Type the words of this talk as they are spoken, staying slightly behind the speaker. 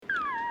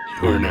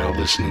You are now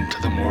listening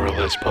to the More or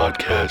Less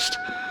podcast.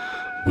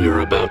 We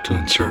are about to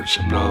insert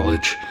some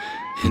knowledge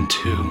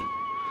into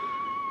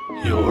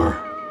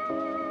your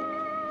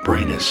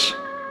brainus.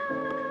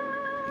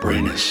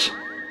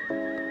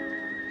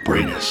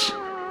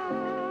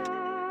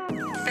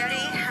 Betty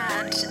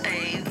had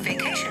a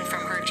vacation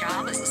from her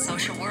job as a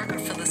social worker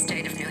for the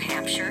state of New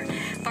Hampshire.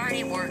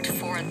 Barney worked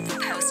for the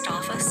post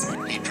office.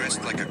 He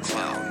dressed like a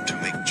clown to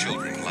make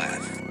children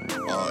laugh.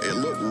 It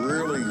looked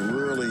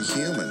really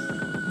human.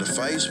 The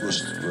face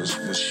was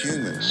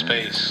human.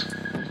 Space,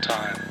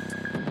 time,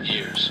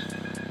 years,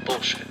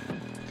 bullshit.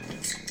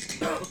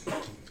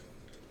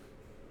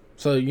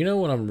 So you know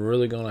what I'm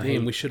really gonna hate?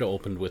 Damn, we should have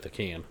opened with a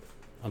can.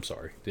 I'm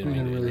sorry, didn't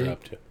mean to really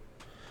interrupt you.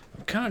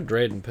 I'm kind of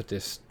dreading put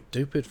this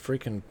stupid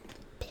freaking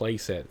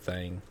playset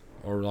thing,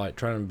 or like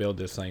trying to build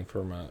this thing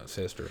for my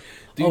sister.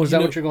 Dude, is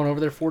that what you're going over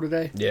there for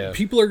today? Yeah.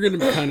 People are going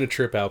to kind of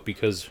trip out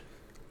because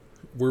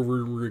where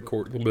we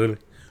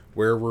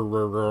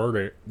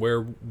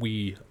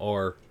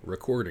are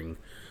recording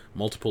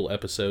multiple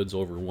episodes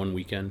over one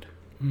weekend.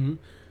 Mm-hmm.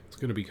 It's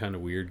going to be kind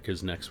of weird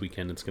because next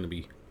weekend it's going to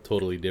be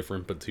totally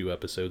different, but 2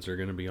 episodes are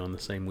going to be on the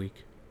same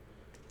week.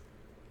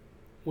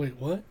 Wait,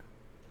 what?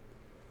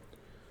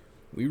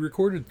 We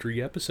recorded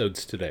 3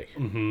 episodes today.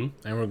 Mm-hmm.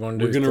 And we're going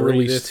to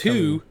release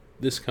 2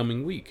 this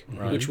coming week,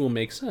 which will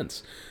make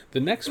sense.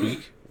 The next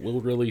week, we'll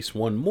release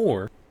 1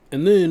 more,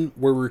 and then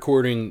we're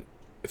recording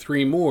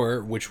 3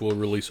 more, which we'll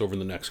release over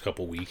the next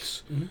couple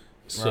weeks. Mm-hmm.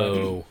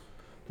 So,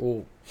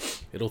 well,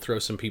 it'll throw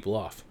some people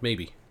off.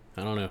 Maybe.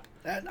 I don't know.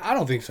 I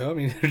don't think so. I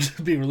mean, they're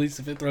just being released.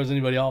 If it throws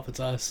anybody off, it's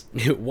us.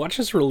 Watch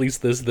us release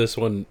this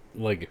one,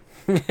 like,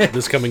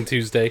 this coming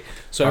Tuesday.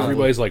 So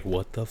everybody's like,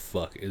 what the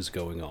fuck is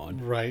going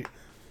on? Right.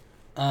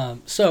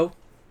 So,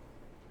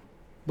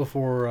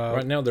 before...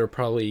 right now, they're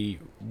probably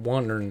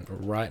wondering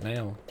right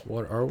now,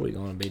 what are we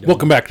going to be doing?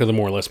 Welcome back to the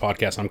More or Less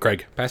podcast. I'm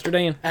Craig. Pastor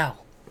Dan.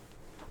 Al.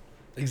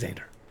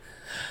 Alexander.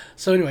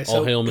 So anyway,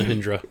 All hail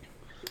Mahindra.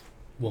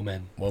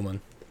 Woman.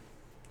 Woman.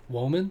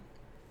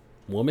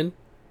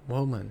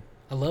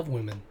 I love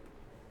women.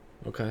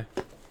 Okay.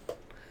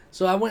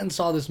 So I went and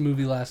saw this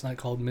movie last night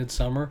called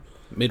Midsummer.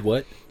 Mid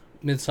what?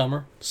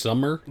 Midsummer.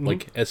 Summer?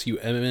 Like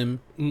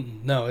S-U-M-M?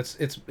 No,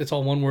 it's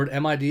all one word.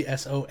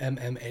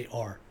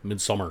 Midsomar.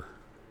 Midsummer.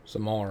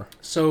 Samar.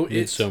 So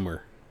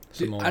Midsummer.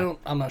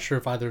 I'm not sure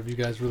if either of you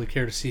guys really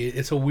care to see it.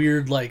 It's a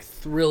weird like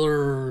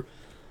thriller.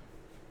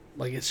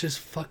 Like it's just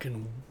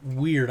fucking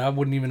weird. I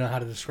wouldn't even know how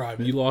to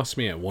describe it. You lost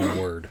me at one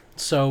word.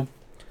 So,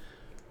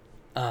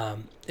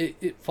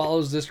 it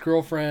follows this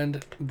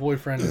girlfriend,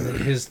 boyfriend, and then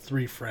his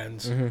 3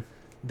 friends. Mm-hmm.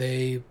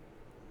 The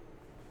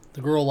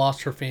girl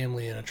lost her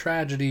family in a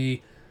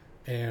tragedy,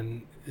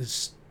 and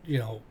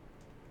the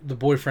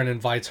boyfriend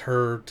invites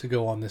her to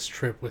go on this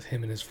trip with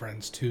him and his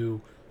friends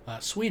to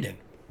Sweden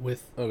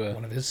with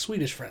one of his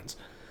Swedish friends.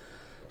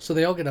 So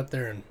they all get up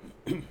there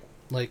and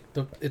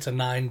it's a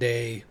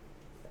 9-day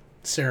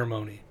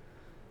ceremony,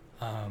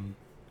 and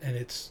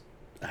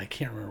I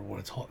can't remember what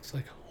it's called. It's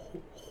like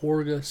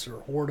Horgus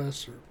or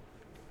Hordus or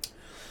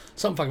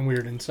something fucking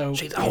weird. And so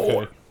She's a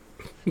whore.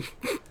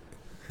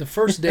 The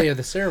first day of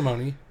the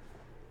ceremony,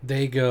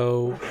 they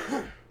go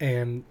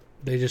and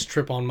they just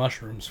trip on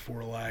mushrooms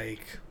for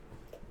like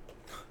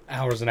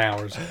hours and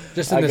hours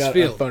just in this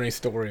field. A funny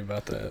story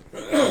about that.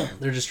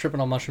 They're just tripping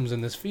on mushrooms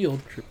in this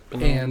field.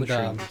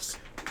 Remind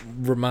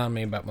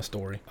me about my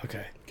story.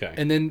 Okay. Okay.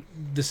 And then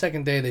the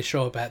second day they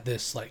show up at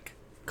this like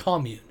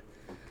commune.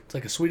 It's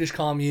like a Swedish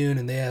commune,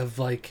 and they have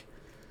like,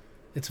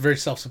 it's a very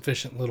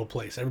self-sufficient little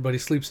place. Everybody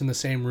sleeps in the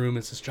same room.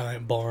 It's this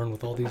giant barn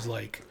with all these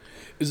like...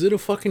 Is it a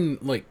fucking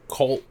like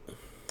cult?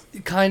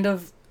 Kind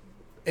of.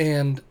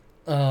 And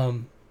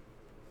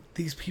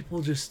these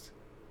people just...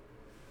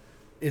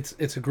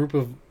 It's a group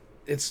of...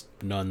 It's...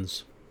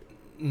 Nuns.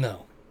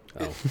 No.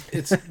 Oh.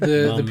 It's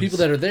the people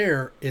that are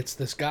there. It's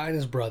this guy and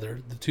his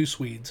brother, the 2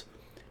 Swedes,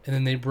 and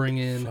then they bring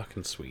in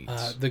fucking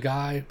Swedes. the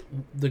guy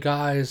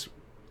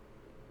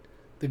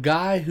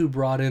who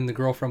brought in the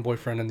girlfriend,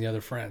 boyfriend, and the other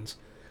friends.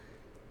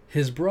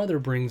 His brother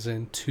brings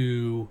in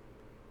 2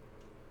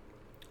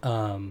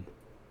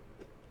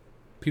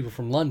 people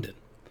from London,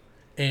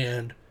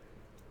 and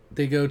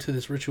they go to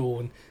this ritual,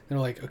 and they're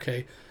like,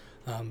 okay,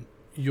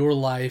 your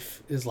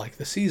life is like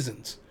the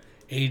seasons.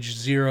 Age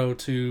 0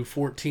 to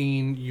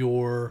 14,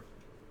 you're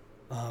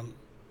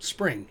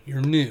spring, you're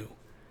new.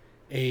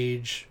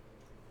 Age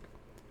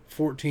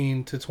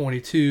 14 to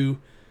 22,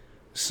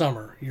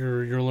 summer,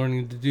 you're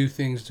learning to do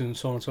things, and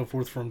so on and so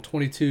forth. From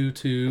 22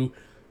 to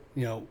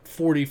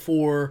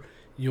 44,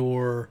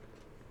 you're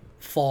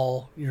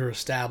fall, you're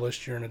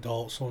established, you're an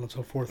adult, so on and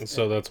so forth.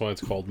 So that's why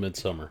it's called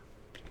Midsummer.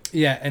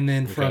 Yeah, and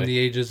then from the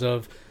ages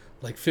of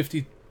like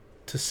 50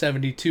 to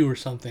 72 or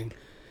something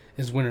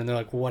is winter. And they're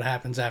like, well, what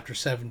happens after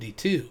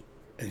 72?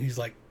 And he's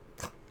like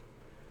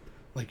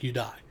you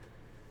die.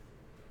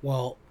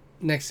 Well,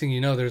 next thing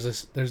you know,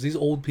 there's these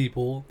old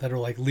people that are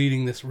like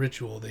leading this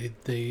ritual.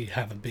 They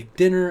have a big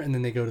dinner, and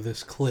then they go to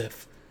this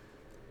cliff,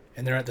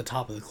 and they're at the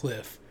top of the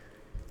cliff,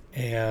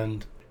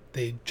 and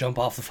they jump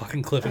off the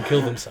fucking cliff and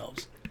kill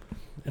themselves.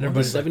 And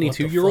everybody's like, what the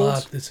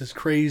 72-year-olds? fuck? This is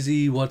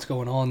crazy. What's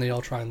going on? They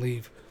all try and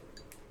leave.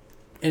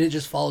 And it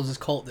just follows this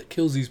cult that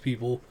kills these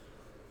people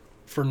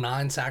for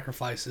 9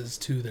 sacrifices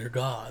to their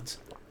gods.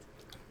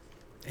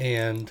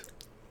 And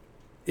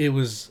it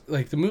was,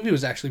 like, the movie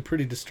was actually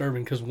pretty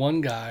disturbing because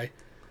one guy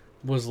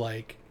was,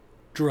 like,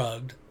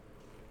 drugged,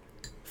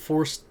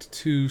 forced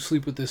to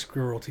sleep with this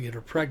girl to get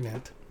her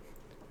pregnant,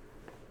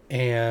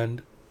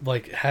 and,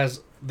 like,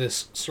 has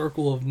this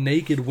circle of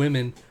naked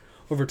women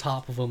over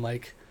top of him,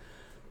 like,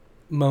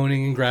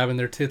 moaning and grabbing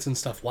their tits and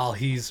stuff while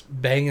he's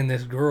banging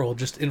this girl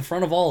just in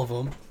front of all of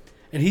them.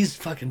 And he's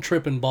fucking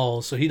tripping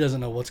balls, so he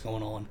doesn't know what's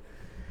going on.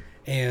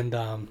 And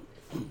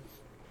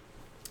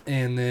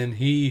then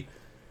he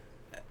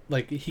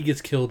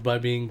gets killed by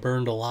being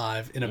burned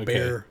alive in a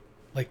bear.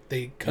 Like,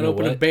 they cut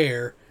open a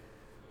bear,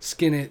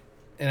 skin it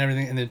and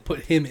everything, and then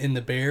put him in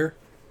the bear,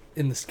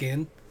 in the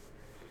skin,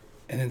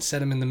 and then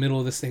set him in the middle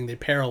of this thing. They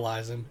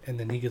paralyze him, and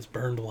then he gets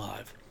burned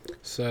alive.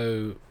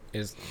 So,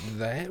 is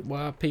that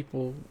why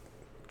people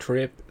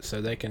trip,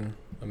 so they can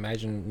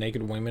imagine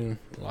naked women,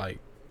 like,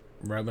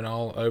 rubbing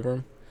all over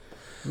them?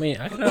 I mean,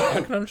 I can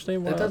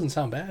understand why. That doesn't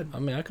sound bad. I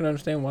mean, I can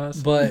understand why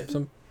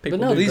some people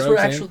But no, do these were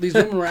drugs actually these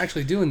women were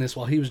actually doing this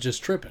while he was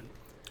just tripping.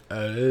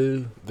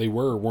 Oh. They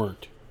were or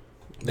weren't?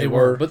 They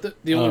were.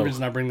 But the only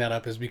reason I bring that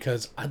up is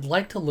because I'd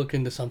like to look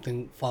into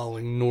something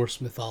following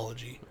Norse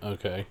mythology.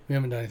 Okay. We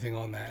haven't done anything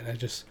on that.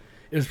 And it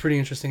was pretty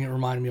interesting. It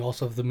reminded me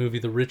also of the movie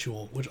The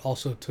Ritual, which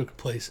also took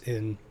place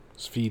in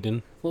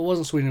Sweden. Well, it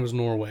wasn't Sweden, it was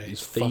Norway.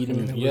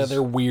 Yeah,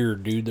 they're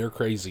weird, dude. They're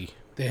crazy.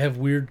 They have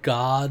weird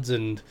gods,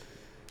 and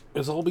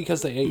it's all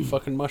because they ate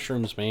fucking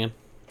mushrooms, man.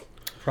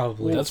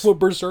 Probably. That's what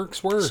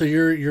berserks were. So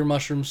your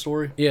mushroom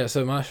story? Yeah,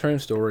 so my mushroom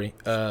story,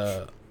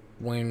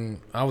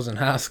 when I was in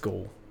high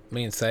school,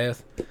 me and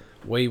Seth,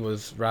 we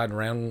was riding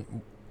around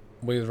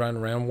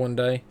one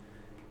day,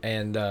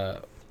 and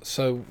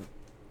so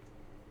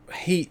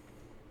I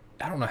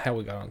don't know how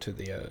we got onto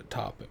the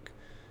topic,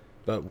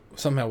 but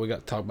somehow we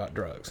got to talk about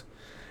drugs.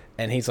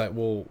 And he's like,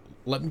 well,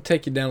 let me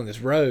take you down this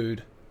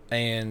road,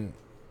 and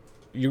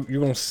you're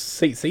going to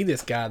see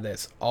this guy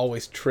that's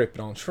always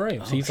tripping on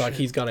shrooms. He's like,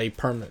 he's got a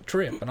permanent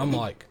trip. And I'm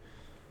like,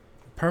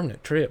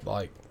 permanent trip?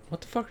 Like,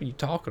 what the fuck are you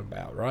talking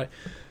about, right?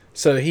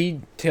 So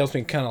he tells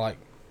me kind of like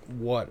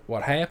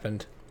what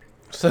happened.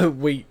 So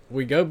we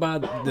go by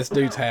this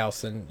dude's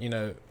house, and, you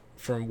know,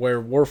 from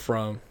where we're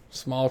from,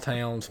 small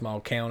town, small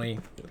county,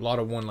 a lot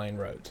of one-lane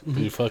roads. Did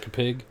you fuck a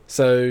pig?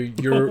 So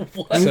you're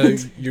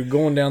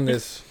going down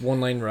this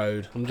one-lane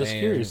road. I'm just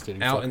curious. Did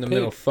you out fuck in the a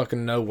middle of pig?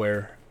 fucking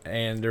nowhere,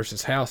 and there's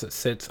this house that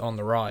sits on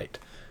the right.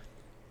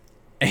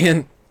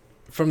 And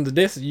from the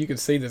distance, you can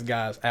see this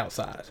guy's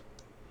outside.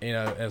 You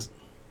know,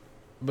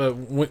 but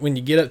when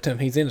you get up to him,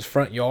 he's in his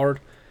front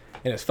yard,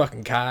 in his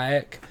fucking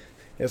kayak.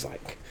 It's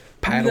like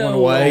paddling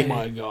away. Oh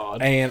my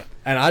god! And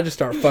I just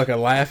start fucking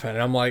laughing,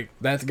 and I'm like,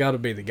 that's got to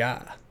be the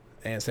guy.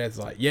 And Seth's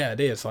like, yeah, it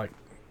is. Like,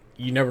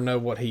 you never know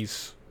what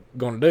he's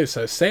going to do.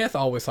 So Seth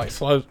always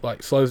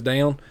slows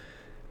down,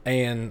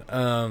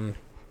 and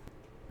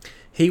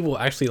he will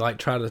actually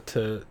try to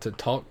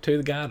talk to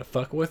the guy, to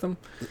fuck with him.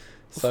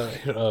 So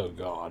oh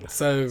god,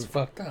 so It's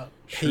fucked up.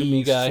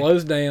 he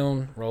slows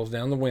down, rolls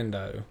down the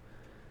window.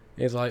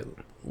 He's like,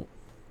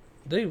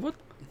 dude, what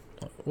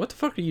the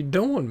fuck are you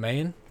doing,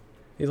 man?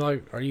 He's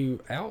like, are you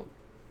out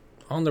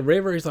on the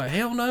river? He's like,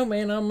 hell no,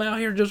 man, I'm out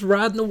here just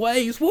riding the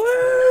waves. Woo!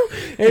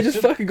 And it's just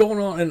fucking going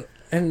on.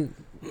 And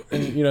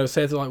you know,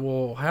 Seth's like,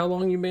 well, how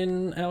long you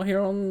been out here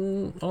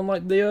on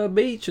like the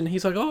beach? And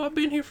he's like, oh, I've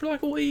been here for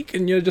like a week.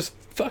 And you're just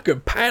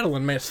fucking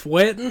paddling, man,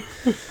 sweating.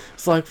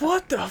 It's like,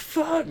 what the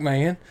fuck,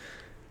 man?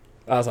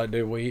 I was like,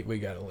 dude, we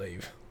gotta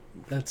leave.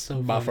 That's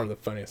so By funny. far the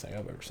funniest thing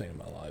I've ever seen in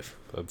my life.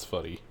 That's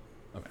funny.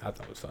 I mean, I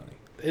thought it was funny.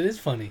 It is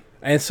funny.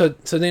 And so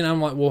then I'm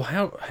like, well,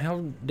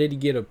 how did he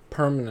get a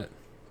permanent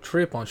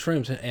trip on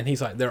shrooms? And he's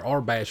like, there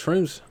are bad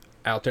shrooms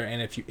out there,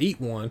 and if you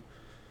eat one,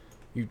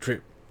 you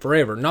trip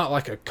forever. Not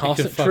like a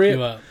constant fuck trip,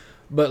 you up.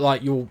 but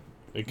like you'll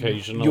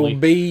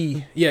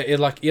be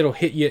it'll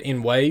hit you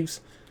in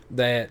waves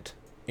that,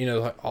 you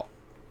know, like,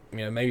 you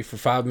know, maybe for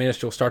 5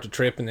 minutes you'll start to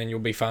trip, and then you'll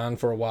be fine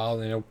for a while,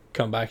 and then it'll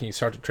come back and you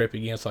start to trip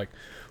again. It's like,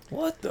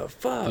 what the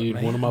fuck, Dude,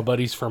 man? one of my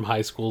buddies from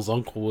high school's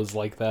uncle was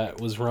like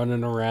that. Was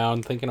running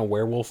around thinking a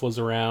werewolf was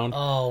around.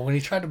 Oh, when he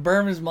tried to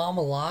burn his mom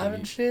alive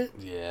and shit?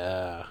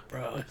 Yeah.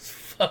 Bro, it's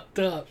fucked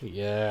up.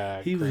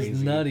 Yeah. He crazy.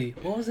 was nutty.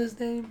 What was his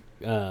name?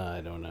 I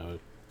don't know.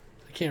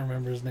 I can't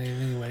remember his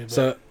name anyway. But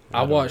So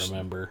I watched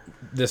remember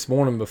this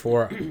morning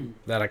before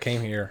that I came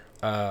here.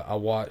 I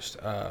watched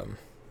kind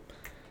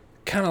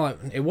of like,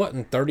 it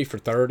wasn't 30 for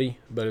 30,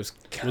 but it was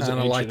kind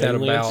of like that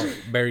about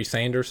Barry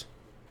Sanders.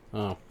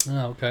 Oh,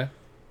 okay.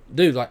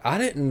 Dude, like, I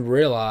didn't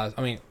realize.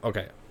 I mean,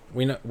 okay,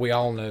 we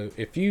all know,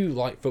 if you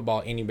like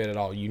football any bit at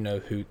all, you know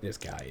who this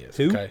guy is.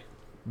 Who? Okay,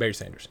 Barry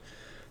Sanders.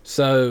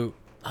 So,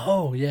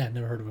 Oh yeah,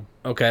 never heard of him.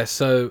 okay,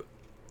 so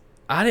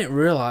I didn't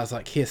realize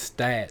like his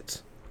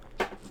stats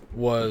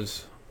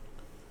was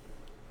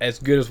as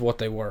good as what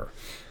they were.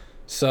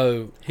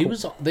 So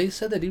They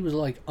said that he was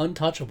like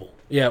untouchable.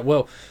 yeah,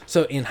 well,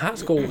 so in high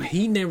school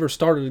he never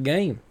started a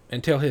game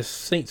until his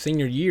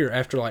senior year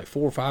after like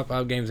 4 or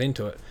 5 games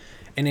into it,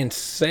 and in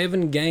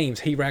 7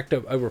 games he racked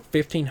up over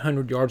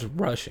 1,500 yards of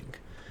rushing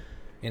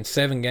in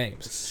 7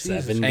 games.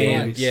 7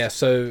 And games. yeah,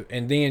 so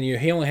and then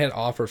he only had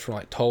offers from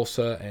like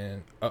Tulsa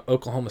and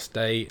Oklahoma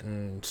State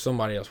and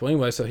somebody else. Well,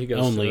 anyway, so he goes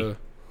Only.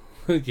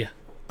 to Yeah.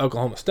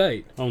 Oklahoma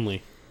State,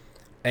 Only.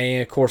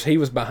 and of course he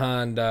was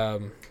behind.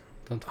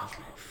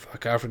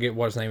 I forget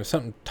what his name is.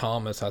 Something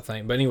Thomas, I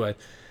think. But anyway,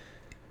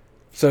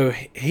 so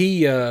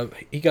he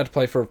got to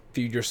play for a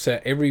few years,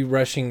 set every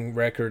rushing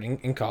record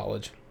in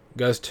college,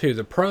 goes to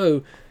the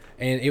pro,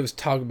 and it was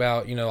talk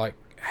about like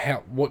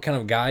what kind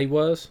of guy he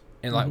was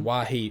and like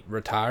why he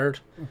retired.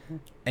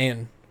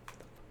 And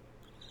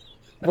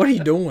what are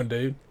you doing,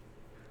 dude?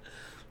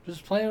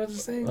 Just playing with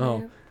this thing. Oh,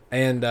 Man.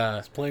 and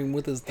He's playing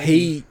with his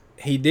thing.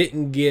 he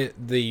didn't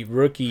get the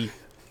rookie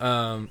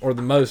or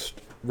the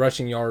most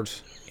rushing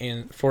yards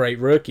for a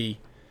rookie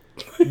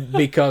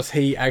because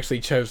he actually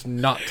chose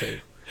not to.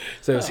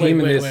 So it's him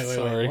and this.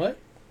 Wait, what?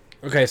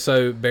 Okay,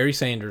 so Barry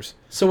Sanders.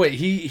 So wait,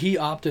 he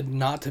opted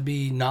not to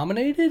be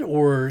nominated,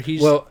 or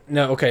he's Well,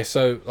 no, okay,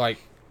 so like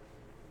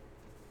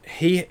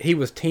he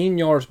was 10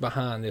 yards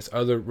behind this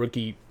other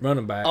rookie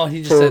running back. Oh,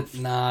 he just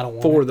said, "Nah, I don't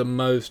want for it." the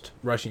most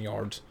rushing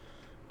yards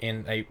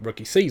in a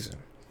rookie season.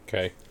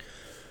 Okay.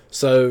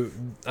 So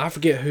I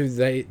forget who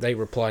they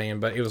were playing,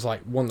 but it was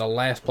like one of the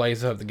last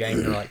plays of the game.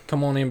 They're like,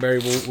 "Come on in, Barry.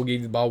 We'll give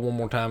you the ball one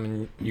more time,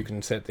 and you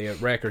can set the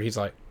record." He's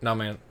like, "No,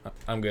 man,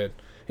 I'm good."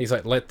 He's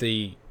like, "Let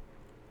the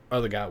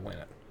other guy win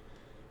it."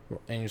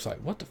 And you're just like,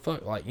 "What the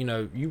fuck?" Like,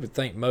 you would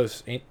think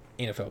most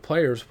NFL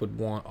players would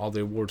want all the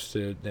awards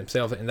to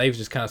themselves, and they was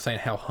just kind of saying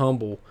how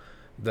humble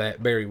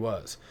that Barry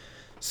was.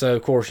 So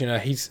of course,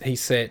 he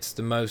sets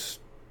the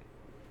most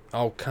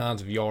all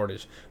kinds of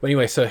yardage. But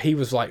anyway, so he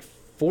was like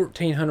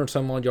 1,400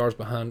 some odd yards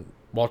behind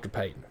Walter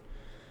Payton,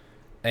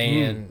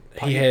 and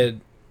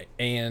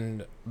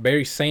and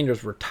Barry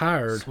Sanders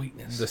retired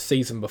Sweetness. the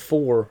season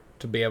before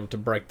to be able to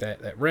break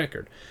that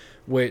record,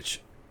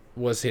 which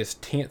was his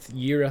 10th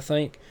year, I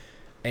think,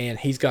 and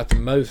he's got the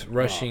most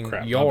rushing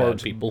crap, my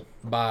yards bad, people.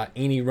 by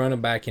any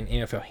running back in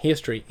NFL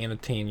history in a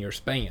 10-year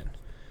span.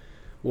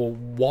 Well,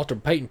 Walter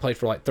Payton played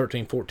for like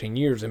 13, 14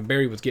 years, and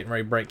Barry was getting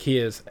ready to break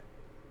his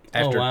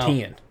after wow.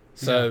 10.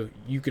 So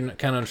you can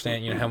kind of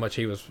understand, how much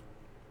he was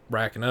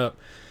racking up.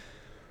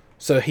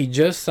 So he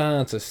just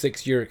signs a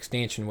 6-year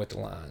extension with the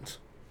Lions.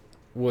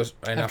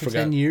 And after I forgot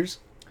 10 years.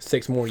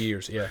 6 more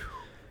years, yeah.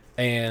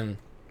 And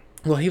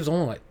well, he was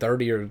only like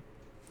 30 or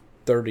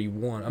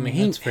 31. I mean,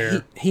 That's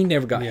fair. He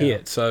never got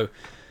hit. So,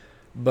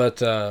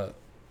 but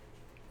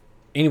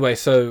anyway,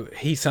 so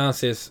he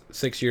signs this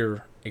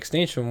 6-year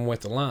extension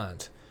with the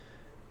Lions,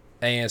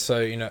 and so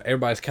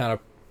everybody's kind of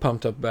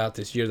pumped up about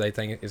this year. They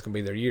think it's going to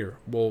be their year.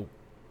 Well,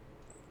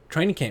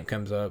 training camp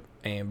comes up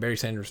and Barry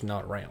Sanders is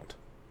not around.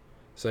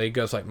 So he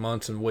goes like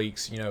months and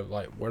weeks,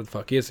 like where the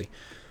fuck is he?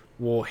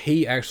 Well,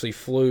 he actually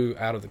flew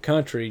out of the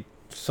country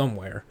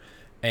somewhere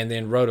and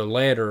then wrote a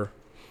letter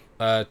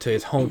to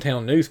his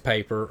hometown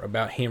newspaper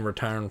about him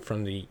retiring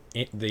from the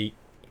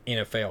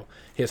NFL.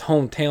 His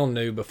hometown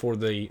knew before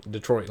the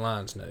Detroit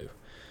Lions knew.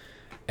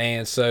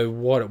 And so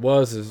what it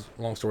was is,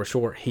 long story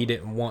short, he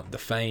didn't want the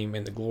fame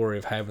and the glory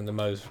of having the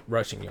most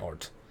rushing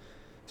yards.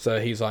 So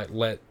he's like,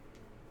 let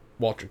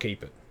Walter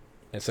keep it.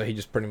 And so he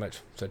just pretty much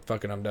said,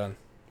 fuck it, I'm done.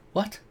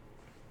 What?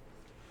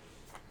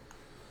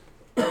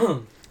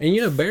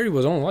 And Barry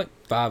was only like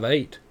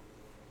 5'8".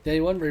 Yeah, he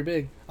wasn't very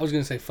big. I was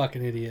gonna say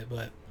fucking idiot,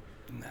 but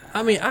nah.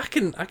 I mean, I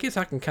guess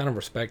I can kind of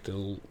respect it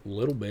a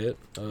little bit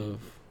of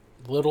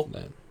Little.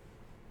 that.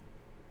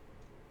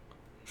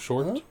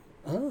 Short.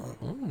 Oh.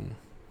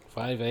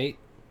 5'8".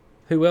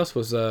 Who else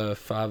was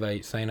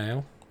 5'8"? St.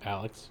 Al?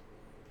 Alex.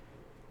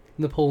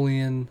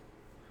 Napoleon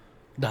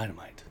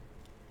Dynamite.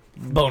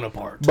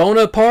 Bonaparte.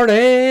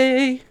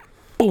 Bonaparte!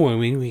 His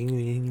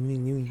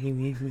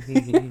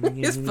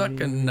His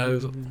fucking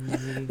nose.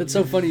 That's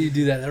so funny you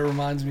do that. That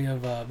reminds me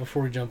of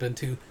before we jump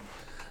into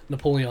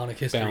Napoleonic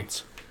history.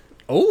 Bounce.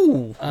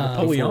 Oh,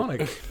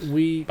 Napoleonic.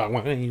 We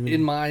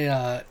in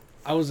my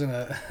I was in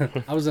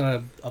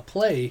a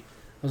play.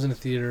 I was in a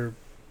theater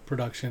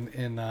production,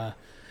 and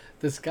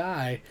this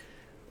guy,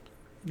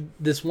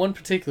 this one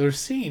particular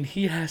scene,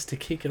 he has to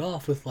kick it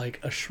off with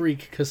like a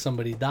shriek because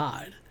somebody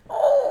died.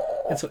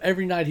 And so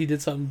every night he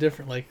did something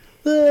different, like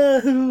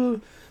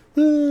and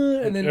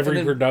then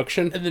Every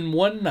production. and then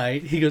one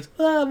night he goes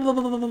like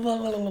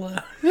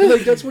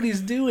that's what he's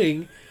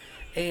doing,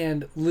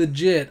 and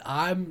legit,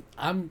 I'm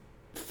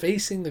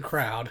facing the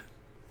crowd.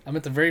 I'm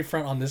at the very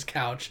front on this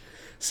couch,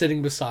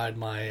 sitting beside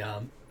my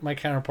my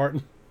counterpart,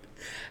 and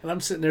I'm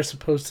sitting there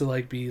supposed to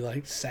like be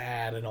like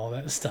sad and all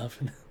that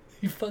stuff, and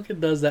he fucking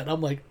does that. And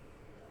I'm like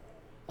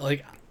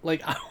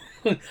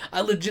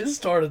I legit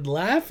started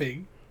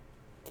laughing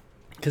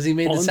because he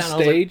made the On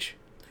sound. stage.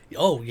 I was like,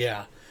 oh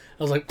yeah,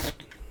 I was like,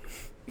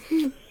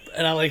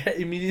 and I like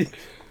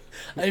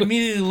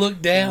immediately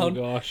looked down.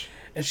 Oh gosh.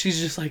 And she's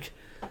just like,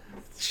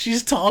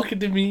 she's talking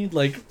to me,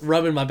 like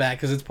rubbing my back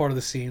because it's part of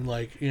the scene,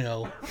 like, you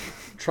know,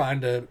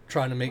 trying to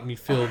make me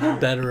feel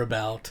better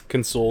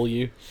console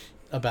you.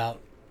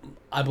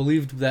 I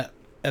believed that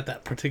at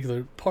that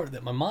particular part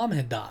that my mom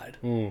had died,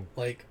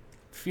 like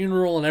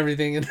funeral and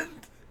everything,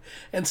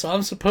 and so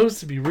I'm supposed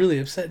to be really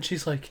upset. And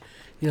she's like,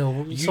 you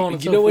know, so on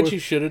and so know forth. what you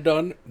should have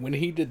done when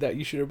he did that?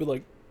 You should have been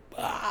like,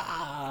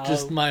 ah,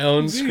 just my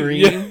own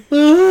scream.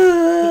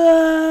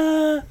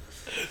 Yeah.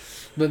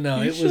 But no,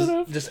 You it was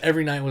should've. just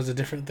every night was a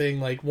different thing.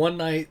 Like one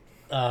night,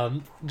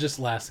 just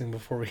last thing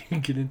before we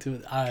get into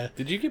it,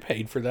 Did you get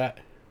paid for that?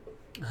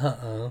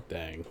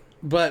 Dang.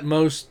 But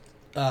most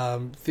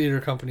theater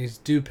companies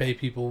do pay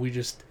people.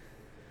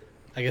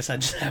 I guess I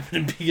just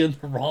happened to be in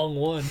the wrong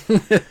one.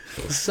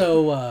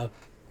 So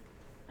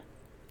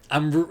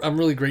I'm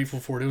really grateful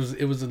for it.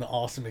 It was an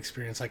awesome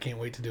experience. I can't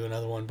wait to do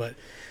another one. But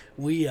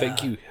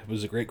Thank you. It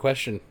was a great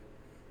question.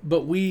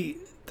 But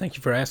Thank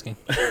you for asking.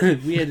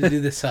 we had to do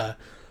this.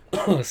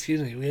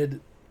 Excuse me.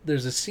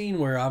 There's a scene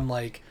where I'm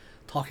like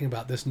talking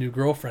about this new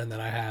girlfriend that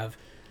I have,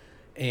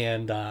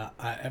 and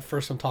at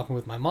first I'm talking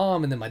with my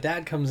mom, and then my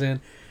dad comes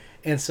in,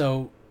 and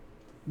so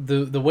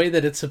the way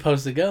that it's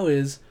supposed to go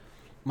is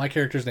my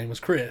character's name was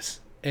Chris,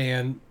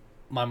 and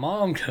my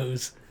mom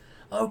goes,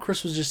 "Oh,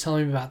 Chris was just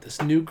telling me about this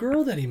new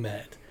girl that he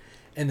met,"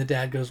 and the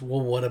dad goes,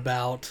 "Well, what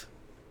about,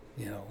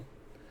 you know,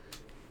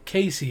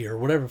 Casey or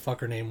whatever the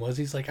fuck her name was?"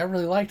 He's like, "I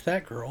really liked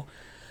that girl."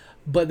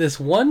 But this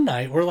one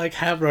night, we're like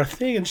having our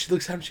thing, and she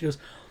looks at him and she goes,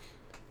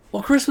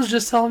 "Well, Chris was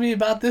just telling me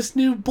about this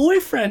new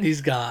boyfriend he's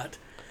got."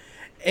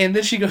 And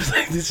then she goes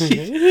like this.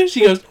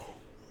 She goes,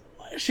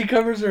 she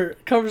covers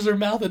her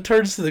mouth and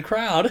turns to the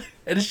crowd,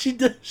 and she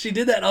did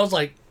that. And I was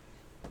like,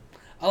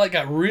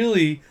 got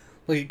really,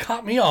 like, it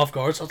caught me off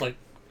guard. So I was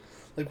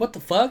like, what the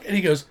fuck? And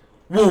he goes,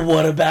 "Well,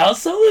 what about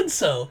so and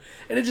so?"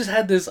 And it just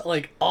had this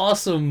like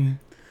awesome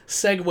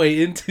segue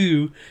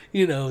into,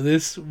 you know,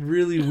 this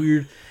really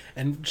weird.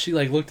 And she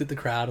like looked at the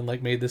crowd and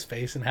like made this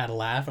face and had a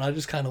laugh, and I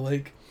just kind of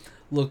like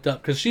looked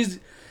up because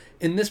she's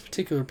in this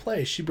particular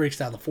play. She breaks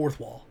down the fourth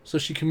wall, so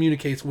she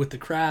communicates with the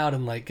crowd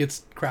and like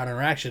gets crowd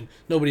interaction.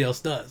 Nobody else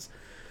does.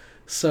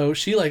 So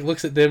she like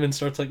looks at them and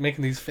starts like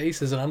making these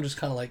faces, and I'm just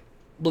kind of like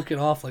looking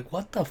off, like,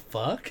 what the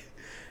fuck?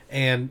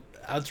 And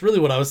that's really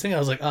what I was thinking. I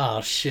was like,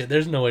 oh shit,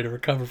 there's no way to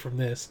recover from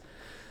this.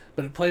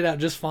 But it played out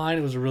just fine.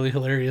 It was a really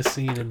hilarious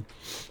scene, and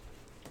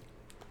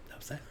that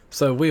was that.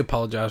 So we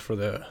apologize for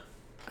the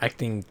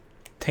acting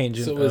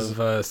tangent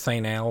of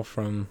Saint Al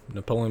from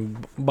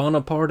Napoleon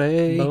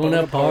Bonaparte. But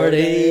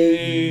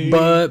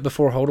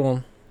hold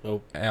on.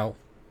 Oh, Al,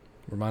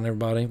 remind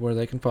everybody where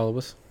they can follow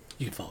us.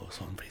 You can follow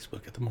us on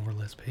Facebook at the More or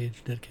Less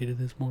page dedicated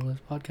to this More or Less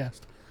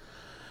podcast.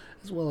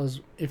 As well as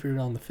if you're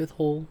on the 5th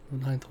hole, the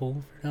 9th hole,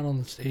 if you're down on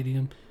the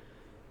stadium,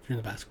 if you're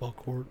in the basketball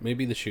court,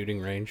 maybe the shooting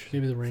range.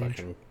 maybe the range,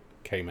 Fucking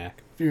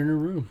K-Mac. if you're in a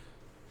room,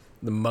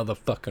 The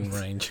motherfucking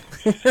range.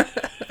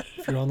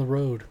 if you're on the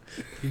road,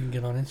 you can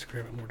get on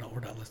Instagram at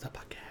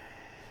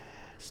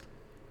more.or.list.podcast.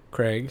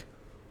 Craig,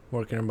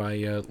 where can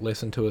everybody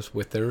listen to us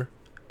with their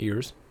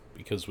ears?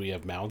 Because we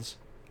have mouths.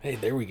 Hey,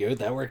 there we go.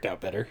 That worked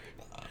out better.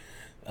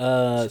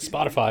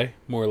 Spotify,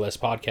 More or Less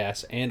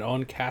Podcasts, and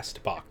on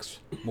Castbox,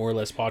 More or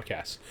Less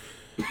Podcasts.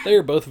 They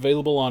are both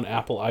available on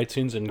Apple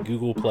iTunes and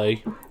Google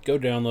Play. Go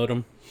download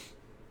them.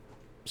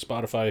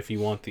 Spotify, if you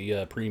want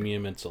the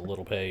premium, it's a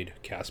little paid.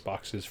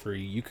 Castbox is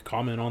free. You could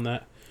comment on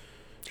that.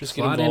 Just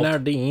Slide get in involved. our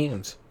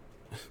DMs.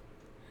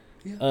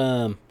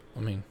 I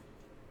mean,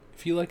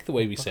 if you like the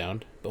way we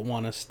sound, but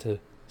want us to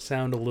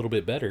sound a little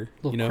bit better,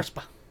 you know,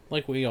 crisper.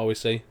 like we always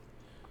say,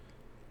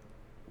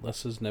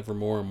 less is never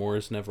more, and more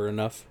is never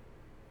enough.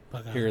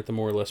 Here at the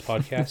More or Less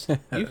Podcast,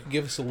 you can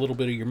give us a little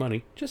bit of your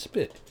money, just a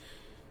bit,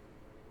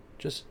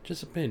 just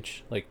a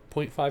pinch, like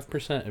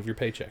 0.5% of your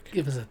paycheck.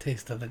 Give us a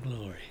taste of the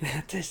glory.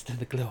 A taste of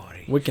the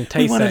glory. we can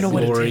taste wanna that know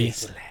what it glory.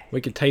 tastes like.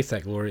 We can taste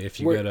that glory if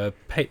you We're- go to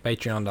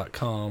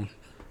patreon.com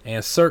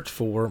and search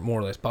for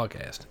More or Less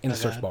Podcast in the My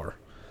search God. bar.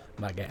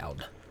 My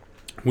God.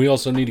 We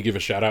also need to give a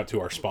shout out to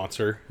our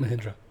sponsor.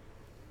 Mahindra.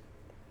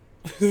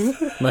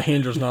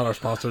 Mahindra's not our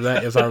sponsor.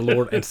 That is our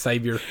Lord and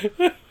Savior.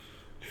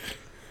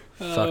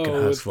 Fucking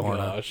Husqvarna.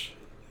 Gosh.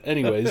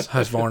 Anyways,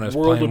 Husqvarna's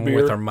World of playing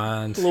Beer, with our a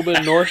minds. little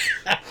bit north.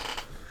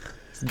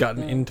 It's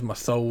gotten into my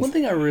soul. One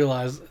thing I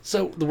realized,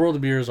 so the World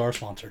of Beer is our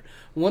sponsor.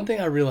 One thing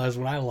I realized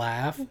when I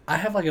laugh, I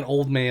have like an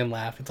old man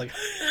laugh. It's like,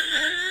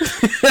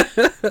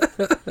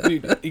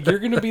 Dude, you're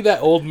gonna be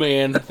that old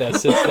man that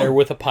sits there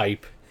with a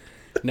pipe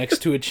next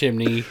to a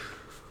chimney.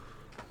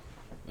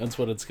 That's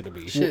what it's gonna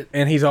be. shit.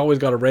 And he's always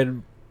got a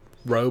red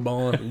robe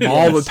on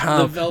all the the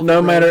time. velvet No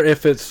robe. matter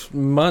if it's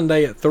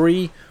Monday at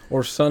 3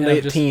 or Sunday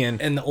at Just- 10.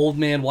 And the old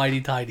man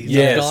whitey tighties.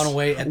 Yes. I've gone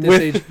away at this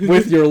with, age.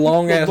 with your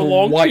long ass The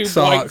long white tube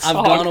socks. white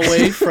I've gone socks.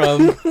 away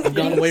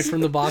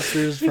from the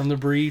boxers, from the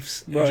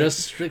briefs, Right. just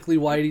strictly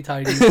whitey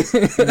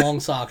tighties, long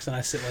socks, and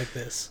I sit like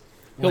this.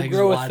 He'll Legs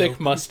grow a wide thick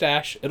open.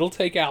 mustache. It'll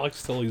take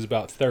Alex till he's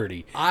about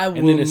 30. I And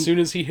then will- as soon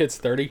as he hits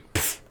 30,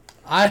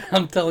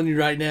 I'm telling you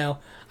right now,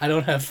 I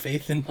don't have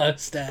faith in my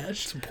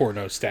stash. It's a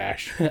porno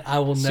stash. I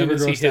will Soon never as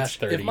grow he a stash.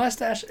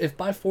 hits 30. If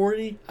by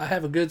 40 I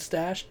have a good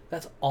stash,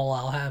 that's all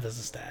I'll have is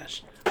a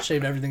stash.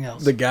 Shave everything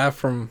else. The guy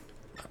from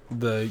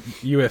the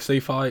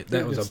UFC fight, that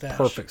Had a was good a stash.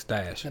 perfect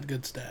stash. Had a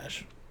good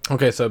stash.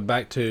 Okay, so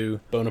back to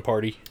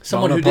Bonaparte.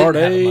 Someone who didn't have a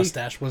Bonaparte.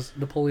 mustache was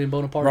Napoleon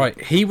Bonaparte.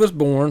 right. He was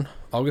born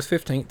August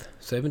 15th,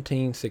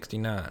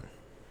 1769.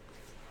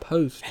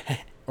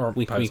 Wink,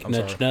 wink, I'm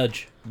nudge, sorry,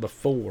 nudge.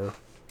 before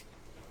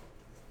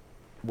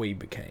we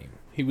became.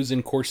 He was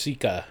in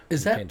Corsica.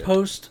 Is that Independent.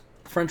 post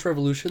French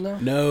Revolution though?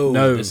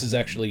 No, this is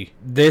actually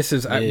This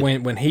is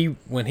Mid. when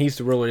he's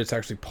the ruler. It's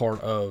actually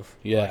part of.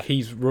 Yeah. Like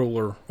he's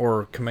ruler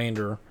or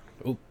commander.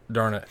 Oh.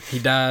 Darn it! He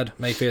died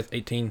May 5th,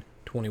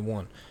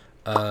 1821.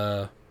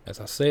 As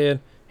I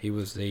said, he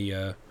was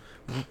the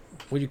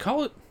what do you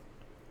call it?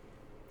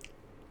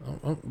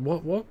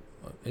 What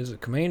is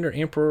it? Commander,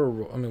 emperor?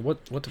 Or, I mean,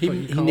 what the fuck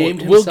you call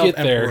named it? We'll himself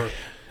get there. emperor.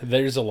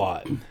 There's a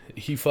lot.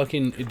 He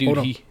fucking Hold dude.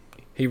 on.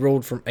 He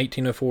ruled from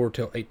 1804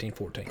 till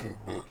 1814.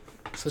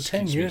 So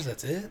 10 years,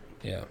 that's it?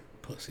 Yeah.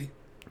 Pussy.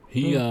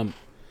 He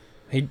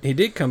He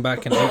did come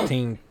back in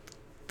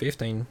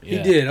 1815. He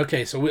yeah. did.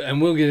 Okay, so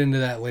we'll get into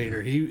that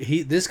later.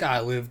 This guy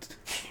lived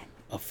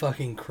a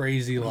fucking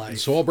crazy life.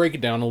 So I'll break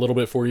it down a little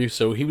bit for you.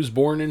 So he was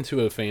born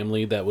into a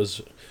family that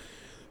was,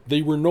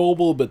 they were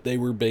noble, but they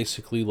were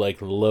basically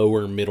like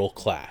lower middle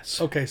class.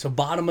 Okay, so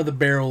bottom of the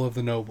barrel of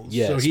the nobles.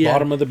 Yes, so he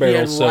bottom had, of the barrel, He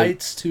had so-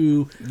 rights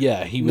to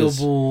Yeah, he was.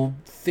 noble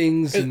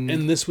things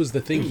And this was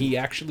the thing. He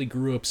actually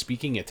grew up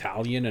speaking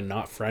Italian and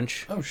not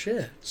French. oh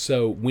shit.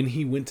 So when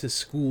he went to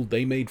school,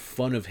 they made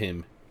fun of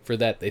him for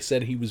that. They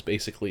said he was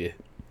basically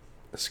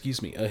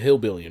a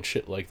hillbilly and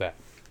shit like that.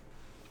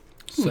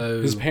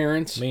 So His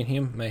parents, me and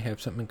him may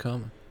have something in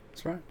common.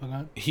 That's right.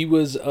 Okay. he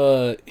was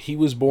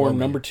born Well,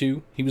 number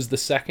 2. He was the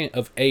second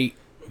of 8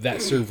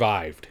 that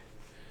survived.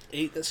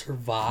 8 that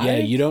survived. Yeah,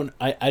 you don't.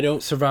 I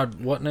don't.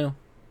 Survived what now?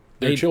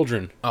 Their 8?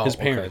 children, Oh, his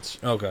okay. parents.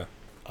 Okay.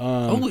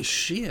 Holy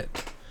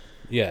shit!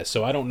 Yeah,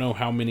 so I don't know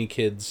how many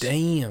kids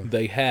Damn.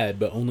 they had,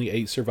 but only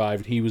 8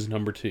 survived. He was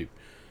number 2.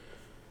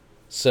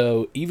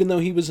 So even though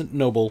he was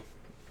noble,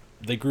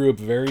 they grew up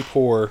very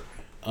poor.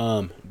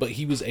 But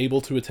he was able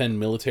to attend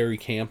military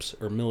camps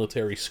or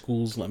military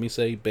schools, let me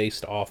say,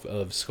 based off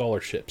of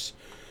scholarships.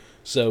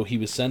 So he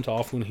was sent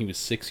off when he was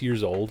 6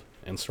 years old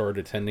and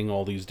started attending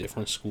all these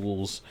different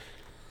schools.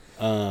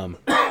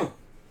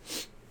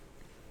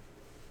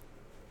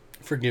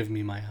 Forgive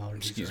me, my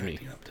allergies Excuse are me.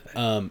 acting up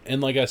today.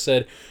 And like I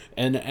said,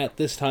 and at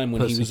this time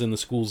when he Pussy. was in the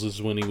schools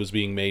is when he was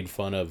being made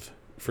fun of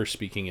for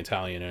speaking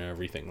Italian and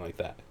everything like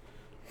that.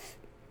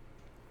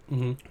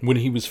 Mm-hmm. When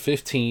he was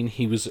 15,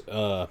 he was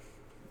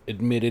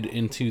admitted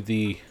into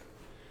the,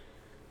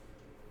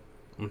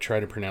 I'm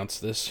trying to pronounce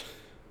this,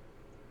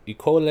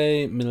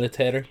 École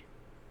Militaire.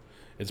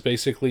 It's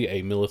basically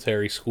a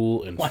military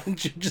school, and Why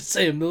didn't you just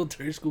say a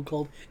military school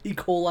called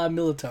École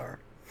Militaire?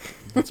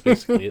 that's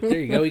basically it. There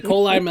you go,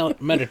 École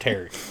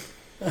Militaire.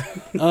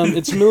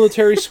 It's a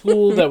military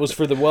school that was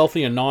for the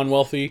wealthy and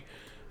non-wealthy.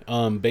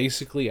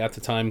 Basically, at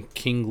the time,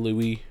 King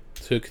Louis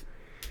took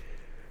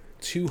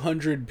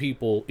 200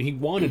 people. He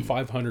wanted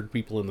 500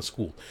 people in the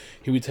school.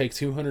 He would take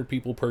 200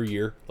 people per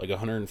year, like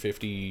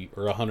 150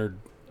 or 100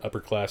 upper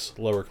class,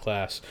 lower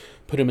class,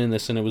 put them in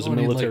this, and it was a And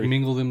he'd, military. like,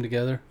 mingle them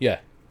together. Yeah,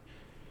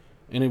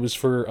 and it was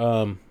for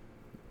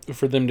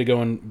them to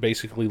go and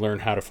basically learn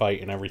how to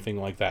fight and everything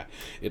like that.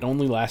 It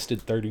only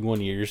lasted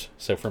 31 years,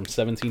 so from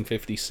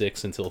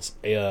 1756 until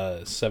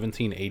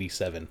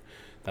 1787.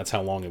 That's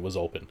how long it was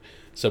open.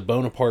 So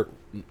Bonaparte,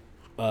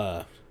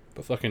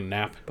 fucking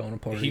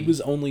Bonaparte. he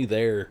was only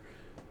there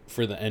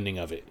for the ending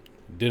of it.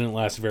 Didn't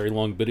last very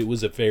long, but it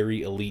was a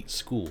very elite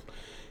school.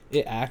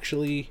 It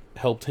actually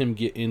helped him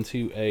get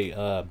into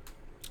a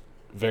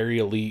very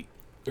elite,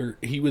 or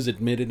he was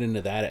admitted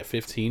into that at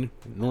 15.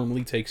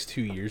 Normally takes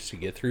 2 years to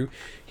get through.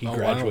 He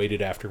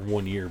graduated after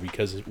 1 year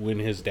because when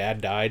his dad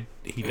died,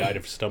 he died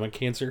of stomach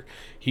cancer.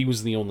 He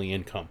was the only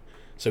income.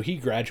 So he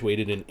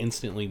graduated and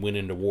instantly went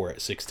into war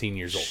at 16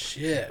 years old.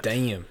 Shit.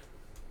 Damn.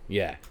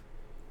 Yeah.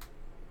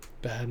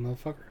 Bad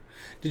motherfucker.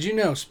 Did you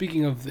know,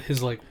 speaking of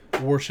his, like,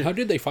 warship, How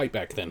did they fight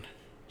back then?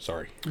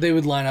 Sorry. they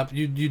would line up,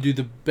 you do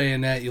the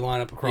bayonet, you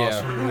line up across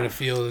Yeah. from him in a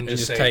field and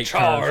just say, take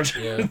charge.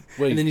 turns. Yeah.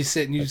 Wait, And then you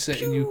sit and you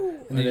sit and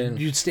then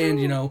you'd stand,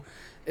 you know,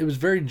 it was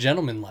very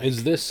gentlemanlike.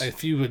 Is this-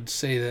 if you would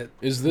say that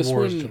is this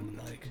war is when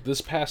gentlemanlike.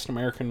 this past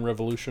American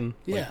Revolution?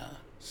 Like, Yeah.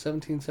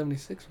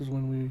 1776 was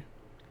when we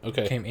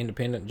Okay. Became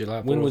independent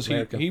July 4th. When was he?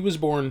 America. He was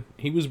born.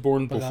 He was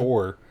born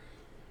before.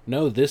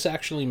 No, this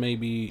actually may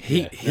be.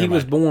 He never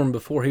was mind. born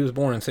before. He was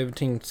born in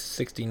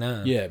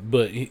 1769. Yeah,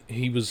 but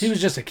he was. He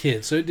was just a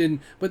kid, so it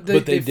didn't. But they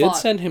But they did fought,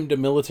 send him to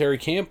military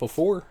camp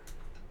before.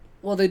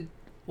 okay.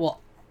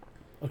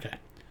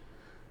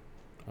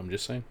 I'm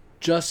just saying.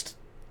 Just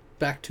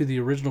back to the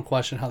original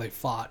question, how they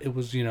fought. It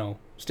was, you know,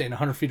 stand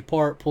 100 feet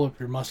apart, pull up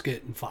your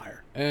musket, and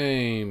fire.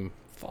 Aim,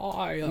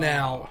 fire.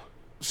 Now,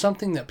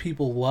 something that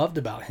people loved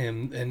about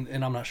him,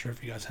 and I'm not sure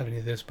if you guys have any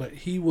of this, but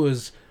he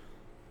was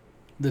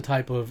the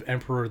type of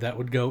emperor that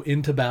would go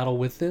into battle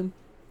with them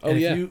Oh, And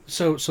if yeah.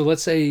 So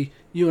let's say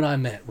you and I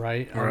met,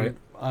 right? All right.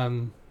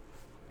 I'm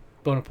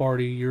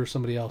Bonaparte, you're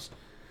somebody else.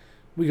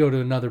 We go to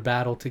another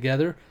battle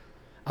together.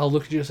 I'll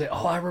look at you and say,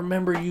 "Oh, I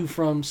remember you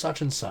from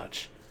such and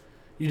such.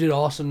 You did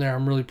awesome there.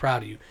 I'm really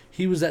proud of you."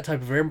 He was that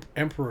type of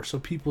emperor, so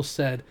people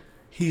said,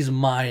 "He's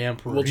my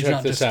emperor." Well, He's check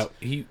not this just out.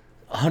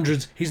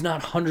 He's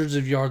not hundreds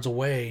of yards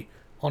away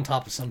on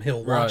top of some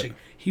hill Right. watching.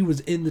 He was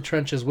in the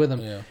trenches with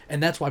him. Yeah.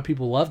 And that's why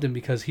people loved him,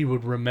 because he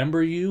would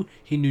remember you,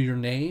 he knew your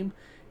name,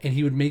 and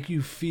he would make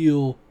you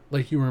feel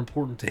like you were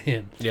important to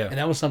him. Yeah. And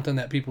that was something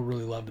that people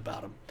really loved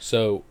about him.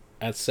 So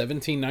at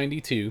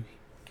 1792,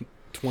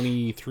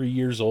 23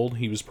 years old,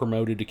 he was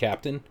promoted to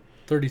captain.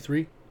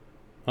 33?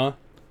 Huh?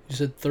 You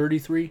said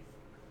 33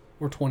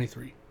 or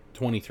 23?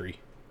 23.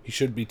 He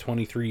should be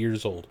 23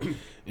 years old.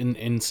 In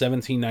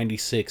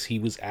 1796, he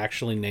was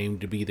actually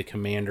named to be the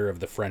commander of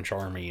the French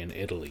army in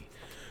Italy.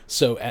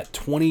 So at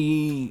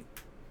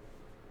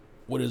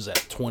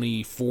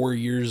 24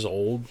 years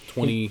old,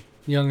 20...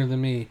 Younger than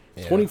me.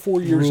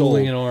 24 years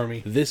Ruling old, an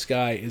army. this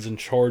guy is in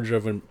charge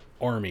of an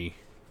army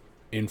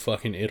in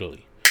fucking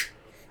Italy.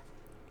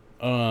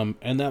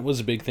 And that was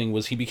a big thing,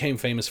 was he became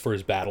famous for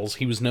his battles.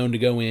 He was known to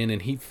go in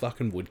and he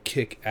fucking would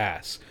kick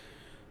ass.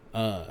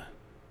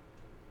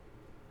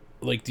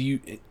 Like,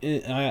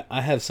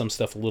 I have some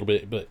stuff a little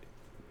bit, but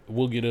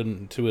we'll get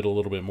into it a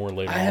little bit more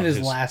later. I had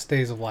his last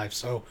days of life,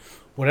 so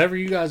whatever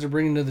you guys are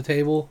bringing to the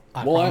table,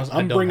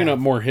 I'm bringing up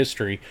more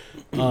history.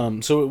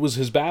 So it was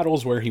his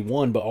battles where he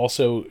won, but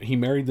also he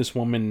married this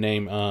woman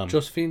named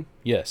Josephine?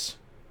 Yes.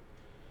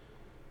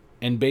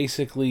 And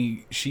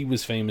basically, she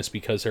was famous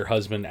because her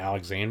husband,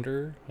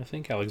 Alexandre,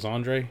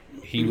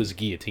 he was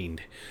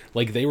guillotined.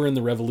 Like, they were in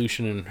the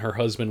revolution and her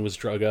husband was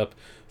drug up,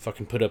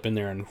 fucking put up in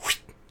there and...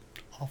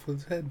 Off with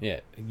his head. Yeah,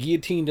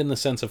 guillotined in the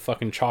sense of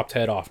fucking chopped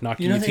head off, not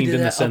You know, they guillotined did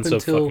in the that sense up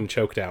of until- fucking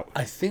choked out.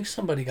 I think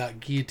somebody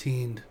got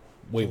guillotined.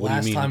 Wait, the what do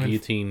last you mean time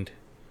guillotined?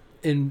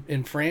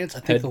 In France, I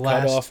think Head the cut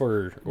last off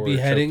or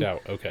beheading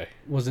choked out? Okay.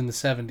 was in the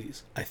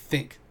 70s. I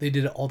think they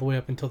did it all the way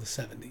up until the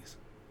 70s.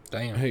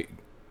 Damn. Hey,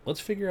 let's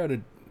figure out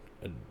a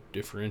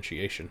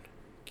differentiation.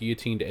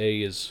 Guillotined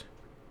A is...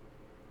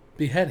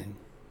 Beheading.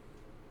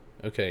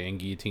 Okay, and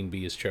guillotine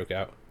B is choke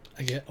out.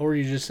 I get, or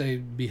you just say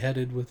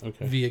beheaded with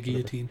Okay, via whatever.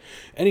 guillotine.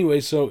 Anyway,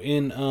 so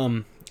in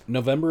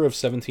November of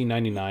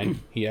 1799,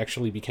 he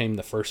actually became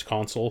the first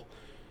consul,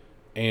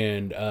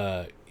 and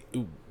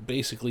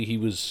basically he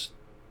was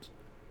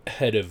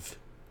head of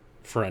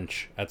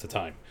French at the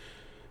time.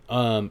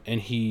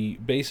 And he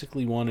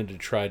basically wanted to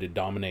try to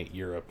dominate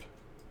Europe.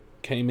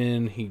 Came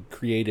in, he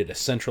created a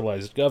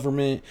centralized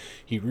government,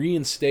 he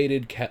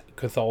reinstated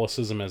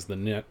Catholicism as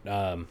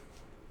the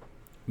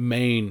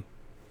main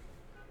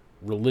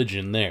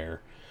religion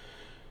there,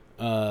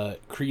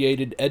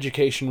 created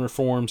education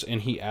reforms,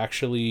 and he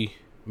actually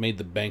made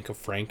the Bank of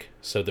Frank,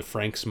 so the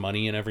Franks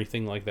money and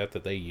everything like that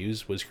they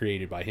use was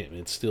created by him.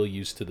 It's still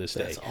used to this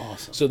day. That's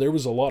awesome. So there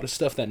was a lot of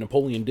stuff that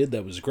Napoleon did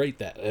that was great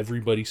that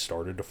everybody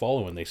started to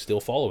follow, and they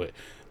still follow it.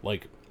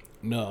 Like,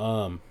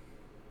 the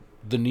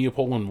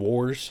Neapolitan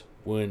Wars,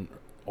 when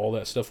all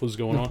that stuff was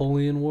going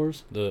Napoleon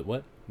Wars? on. The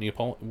what?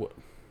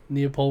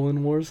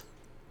 Neapolitan Wars?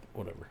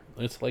 Whatever.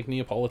 It's like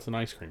Neapolitan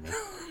ice cream, man.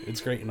 It's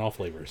great in all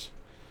flavors.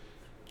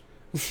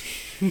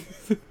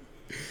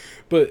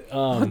 But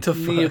What the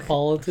fuck?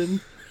 Neapolitan?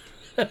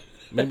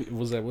 maybe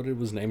was that what it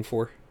was named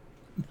for?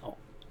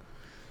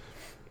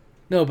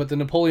 No, but the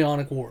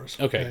Napoleonic Wars.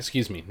 Okay,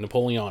 excuse me,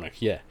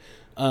 Napoleonic. Yeah,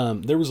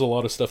 there was a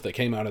lot of stuff that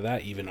came out of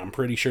that. Even I'm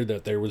pretty sure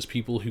that there was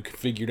people who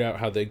figured out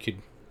how they could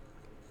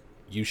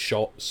use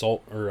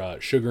salt or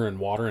sugar and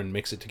water and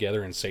mix it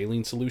together in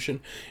saline solution,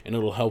 and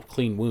it'll help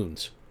clean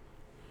wounds.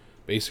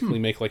 Basically,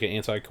 make like an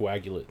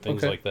anticoagulant,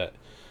 things like that.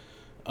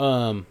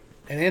 An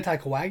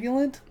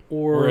anticoagulant?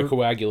 Or a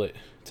coagulant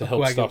to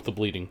help stop the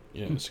bleeding.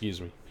 Yeah,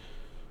 excuse me.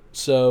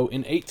 So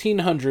in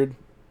 1800,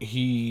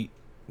 he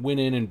went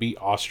in and beat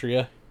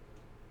Austria,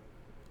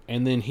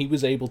 and then he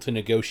was able to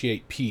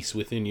negotiate peace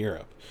within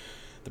Europe.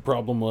 The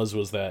problem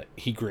was that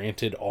he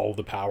granted all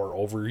the power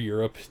over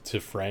Europe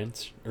to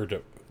France, or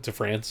to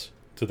France,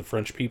 to the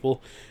French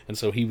people, and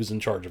so he was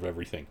in charge of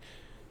everything.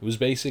 It was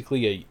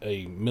basically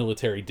a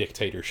military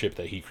dictatorship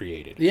that he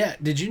created. Yeah,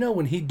 did you know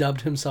when he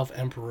dubbed himself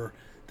emperor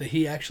that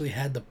he actually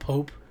had the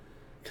Pope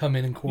come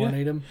in and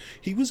coronate him?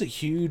 He was a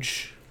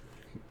huge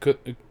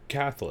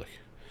Catholic.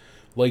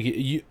 Like,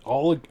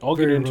 I'll Very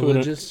get into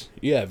religious? it.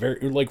 Yeah, very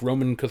like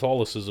Roman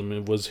Catholicism.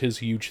 It was his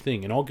huge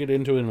thing, and I'll get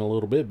into it in a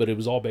little bit. But it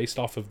was all based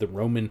off of the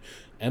Roman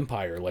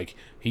Empire. Like,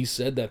 he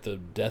said that the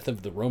death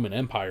of the Roman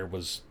Empire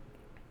was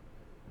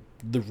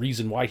the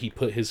reason why he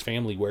put his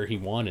family where he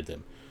wanted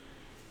them.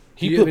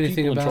 Do you have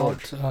anything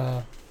about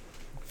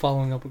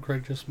following up what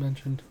Craig just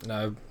mentioned?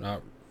 No,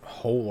 not a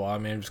whole lot. I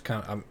mean, I'm just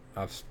kind of,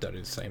 I've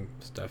studied the same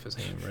stuff as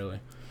him, really.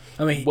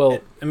 I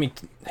mean,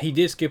 he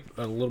did skip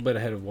a little bit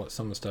ahead of what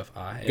some of the stuff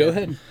I had. Go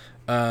ahead.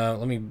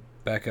 Let me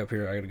back up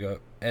here. I got to go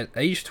up. At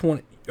age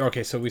 20.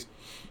 Okay, so we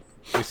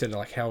said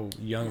like how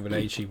young of an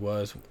age he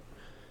was.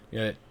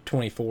 Yeah, at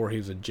 24, he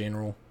was a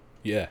general.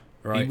 Yeah,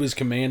 Right. He was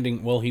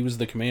commanding. Well, he was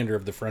the commander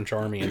of the French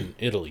army in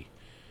Italy.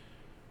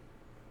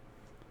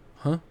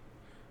 Huh?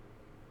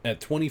 At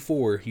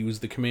 24, he was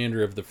the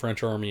commander of the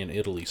French army in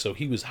Italy, so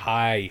he was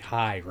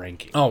high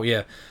ranking. Oh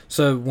yeah.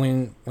 So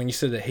when you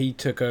said that he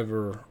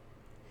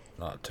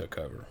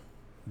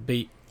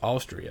beat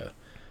Austria,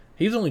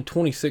 he was only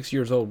 26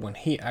 years old when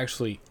he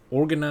actually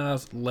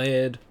organized,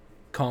 led,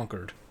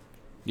 conquered.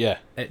 Yeah.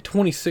 At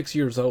 26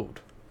 years old.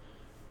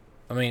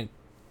 I mean,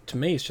 to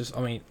me, it's just.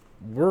 I mean,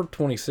 we're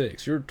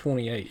 26. You're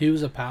 28. He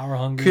was a power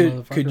hungry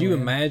motherfucker. Could you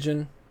man.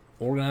 imagine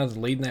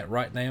organizing, leading that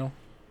right now,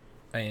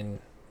 and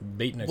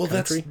beating a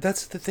country?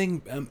 That's the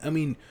thing. I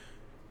mean,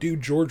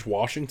 dude, George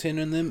Washington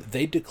and them,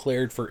 they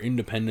declared for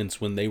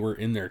independence when they were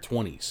in their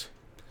 20s.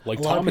 Like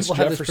A lot Thomas of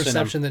people Jefferson, have this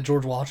perception that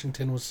George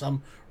Washington was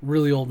some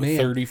really old man.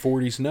 30s,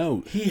 40s.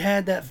 No, He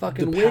had that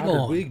fucking the wig powdered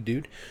on. wig,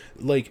 dude.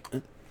 Like,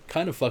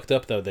 kind of fucked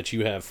up though that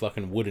you have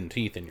fucking wooden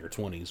teeth in your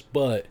 20s.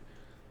 But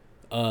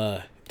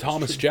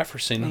Thomas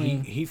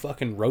Jefferson, he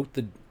fucking wrote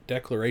the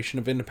Declaration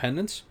of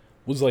Independence.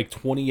 Was like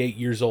 28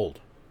 years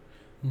old.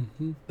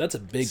 Mm-hmm. That's a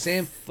big.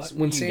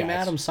 When Sam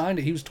Adams signed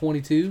it, he was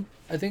 22.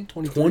 I think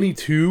 23.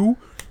 22.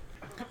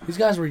 These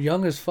guys were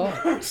young as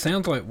fuck.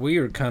 Sounds like we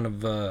are kind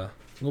of a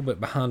little bit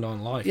behind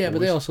on life. Yeah, but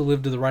boys. they also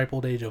lived to the ripe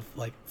old age of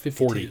like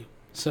 52. 40.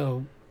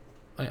 So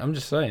I'm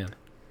just saying.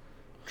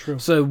 true.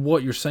 So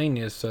what you're saying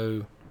is,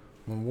 so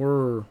when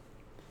we're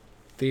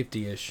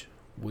 50ish,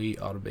 we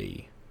ought to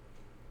be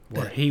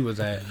where he was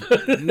at.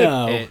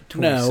 No, At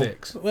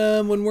 26. no.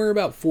 Well, when we're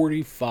about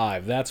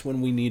 45, that's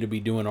when we need to be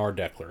doing our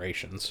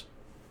declarations.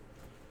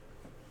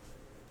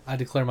 I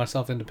declare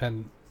myself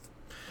independent.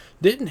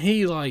 Didn't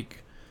he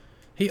like?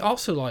 He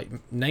also like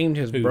named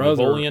his Who,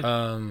 brother.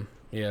 Napoleon?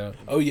 Yeah.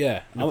 Oh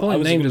yeah,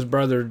 Napoleon named his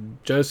brother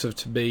Joseph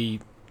to be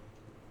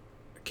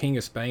King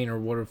of Spain or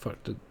whatever the fuck.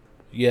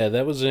 Yeah,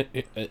 that was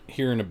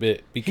here in a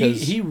bit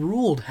because He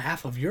ruled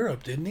half of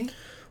Europe, didn't he?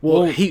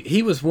 Well,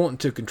 he was wanting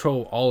to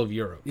control all of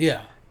Europe.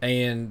 Yeah.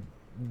 And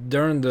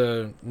during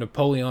the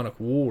Napoleonic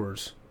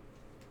Wars,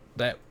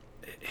 that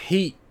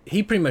he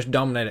pretty much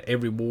dominated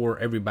every war,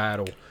 every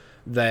battle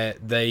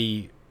that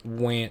they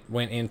went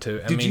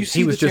into. I Did mean, you see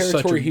he was the just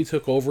territory such a, he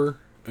took over?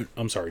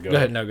 I'm sorry, Go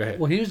ahead. No, go ahead.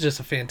 Well, he was just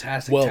a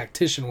fantastic Well,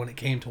 tactician when it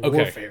came to okay.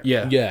 warfare.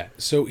 Yeah. Yeah,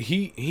 so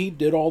he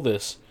did all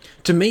this.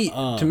 To me,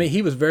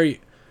 he was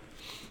very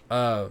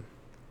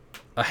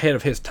ahead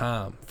of his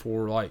time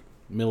for like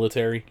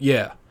Military.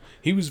 yeah.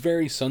 He was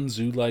very Sun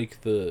Tzu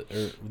like the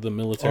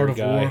military Art of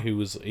guy war. who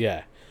was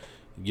he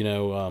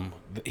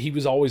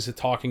was always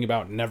talking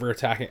about never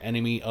attack an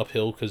enemy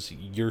uphill because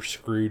you're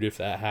screwed if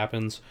that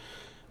happens.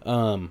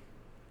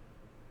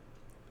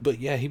 But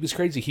yeah, he was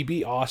crazy. He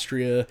beat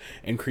Austria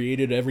and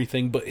created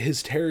everything, but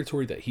his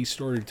territory that he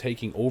started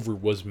taking over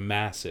was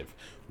massive,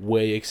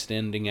 way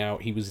extending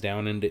out. He was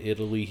down into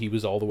Italy. He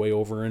was all the way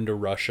over into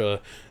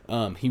Russia.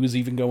 He was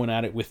even going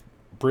at it with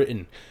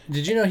Britain.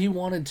 Did you know he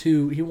wanted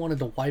to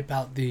wipe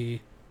out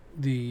the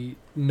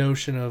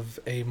notion of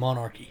a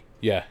monarchy?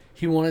 Yeah.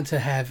 He wanted to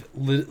have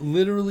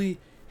literally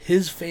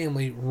his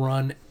family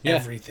run Yeah.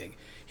 everything.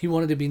 He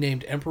wanted to be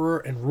named emperor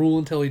and rule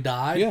until he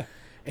died. Yeah.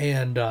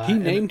 And He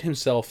named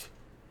himself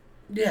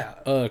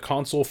yeah.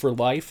 consul for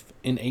life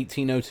in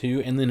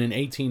 1802, and then in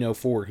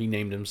 1804 he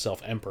named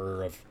himself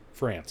emperor of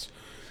France.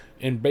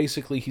 And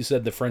basically he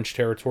said the French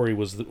territory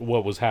was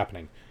what was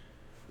happening.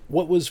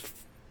 What was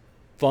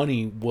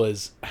funny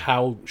was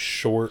how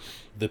short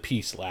the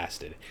peace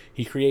lasted.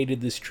 He created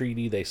this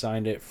treaty, they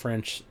signed it,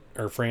 France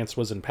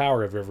was in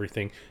power of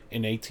everything.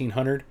 In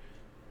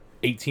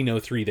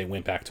 1803 they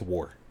went back to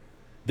war.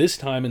 This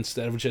time,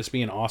 instead of just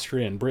being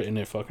Austria and Britain,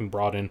 it fucking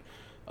brought in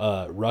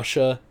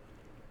Russia.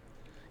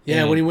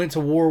 Yeah, And- when he went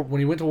to war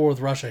with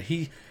Russia,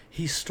 he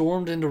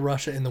stormed into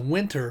Russia in the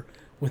winter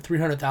with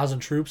 300,000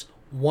 troops.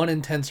 1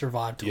 in 10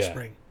 survived till Yeah,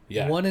 spring.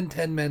 yeah. 1 in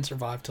 10 men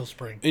survived till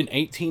spring. In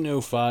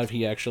 1805,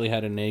 he actually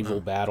had a naval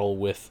battle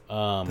with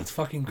That's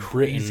fucking Britain.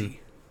 crazy.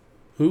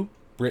 Who?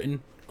 Great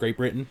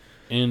Britain,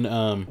 in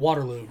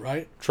Waterloo,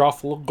 right?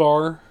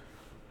 Trafalgar.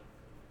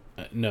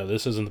 No,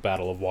 this isn't the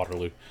Battle of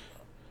Waterloo.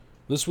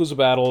 This was a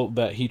battle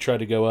that he tried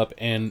to go up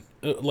and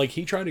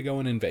he tried to go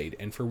and invade.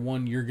 And for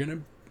one, you're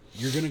gonna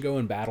go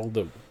and battle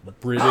the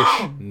British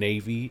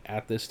Navy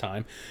at this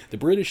time. The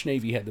British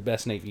Navy had the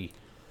best navy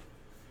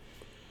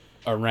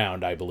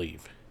around, I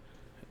believe.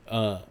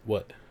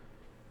 What?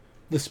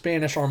 The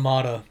Spanish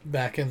Armada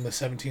back in the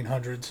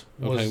 1700s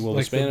was Okay, well,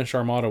 like the Spanish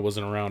Armada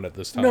wasn't around at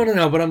this time.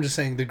 No, but I'm just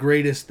saying the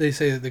greatest. They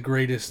say that the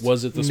greatest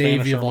Was it the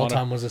Navy Spanish of all Armada?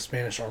 time was the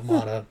Spanish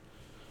Armada.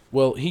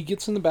 Well, he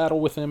gets in the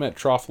battle with him at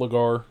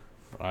Trafalgar.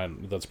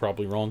 That's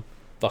probably wrong.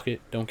 Fuck it,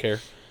 don't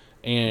care.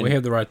 And We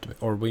have the right to,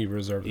 or we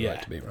reserve the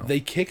right to be wrong. they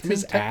kicked I mean,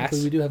 his ass.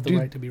 technically, we do have the Dude,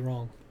 right to be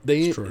wrong.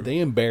 They true. they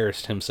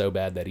embarrassed him so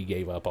bad that he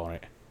gave up on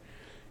it.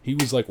 He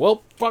was like,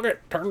 "Well, fuck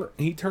it."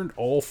 He turned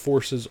all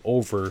forces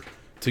over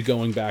to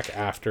going back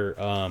after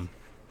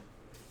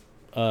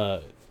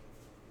not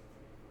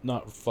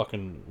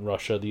fucking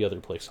Russia, the other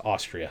place,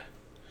 Austria.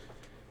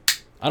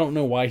 I don't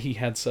know why he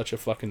had such a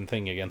fucking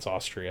thing against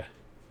Austria.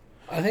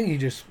 I think he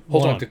just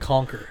Hold wanted on. to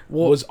conquer.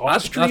 Well, Was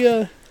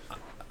Austria?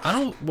 I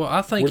don't. Well,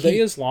 I think were they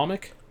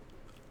Islamic?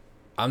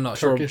 I'm not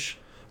Turkish. sure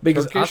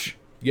because Turkish?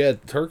 Yeah,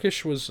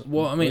 Turkish was.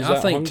 Well, I mean, was I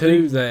that think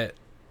Hungary? too that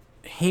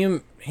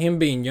him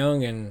being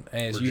young and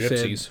as Or you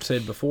gypsies.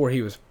 said before,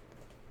 he was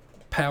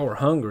power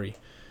hungry.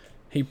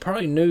 He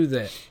probably knew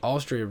that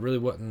Austria really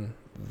wasn't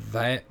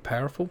that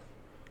powerful.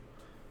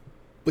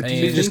 But do And-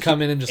 you You just think-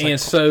 come in and just And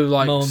so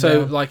mow 'em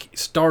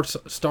down.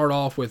 start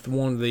off with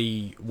one of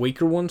the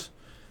weaker ones,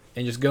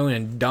 and just go in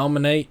and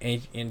dominate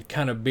and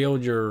kind of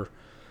build your.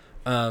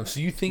 So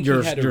you think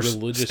your- he had a your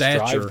religious stature.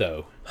 drive,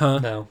 though? Huh?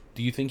 No.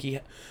 Do you think he?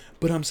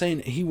 But I'm saying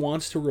he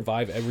wants to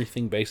revive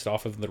everything based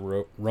off of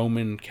the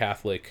Roman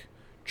Catholic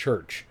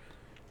Church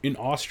in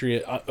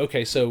Austria.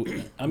 Okay, so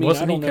I mean,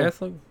 Wasn't I he don't know.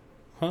 Catholic?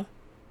 Huh?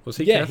 Was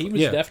he? Yeah, Catholic? he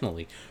was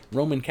definitely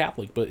Roman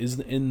Catholic. But is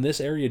in this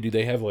area, do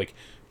they have like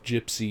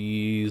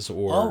gypsies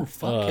or? Oh,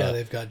 fuck yeah,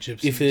 they've got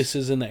gypsies. If this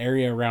is in the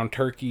area around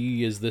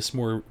Turkey, is this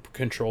more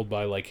controlled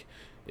by like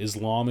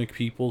Islamic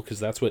people? Because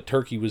that's what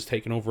Turkey was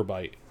taken over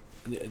by.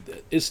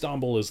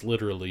 Istanbul is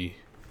literally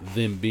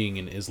them being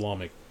an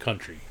Islamic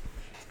country.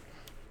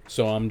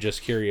 So I'm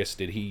just curious,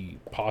 did he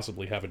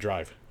possibly have a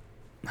drive?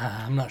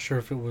 I'm not sure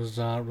if it was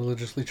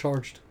religiously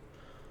charged.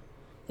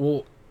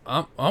 Well,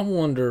 I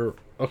wonder.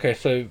 Okay,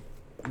 so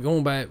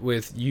going back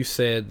with you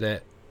said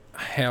that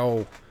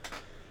how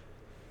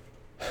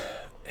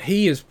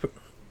he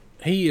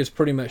is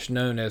pretty much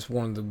known as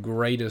one of the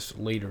greatest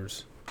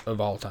leaders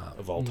of all time.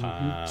 Of all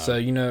time.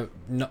 So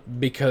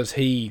because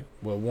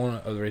one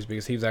of the reasons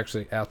because he was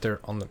actually out there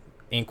on the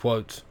in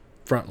quotes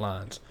front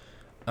lines.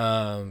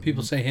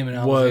 People say him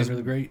and was Alexander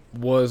the Great.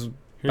 was Here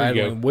you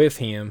battling go. with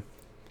him.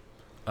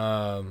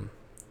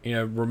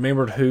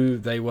 Remembered who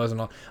they was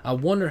and all. I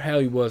wonder how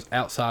he was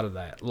outside of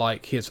that,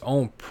 like his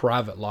own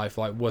private life.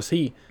 Like, was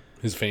he?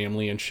 His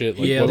family and shit.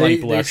 Like Yeah, what They,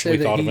 people they actually say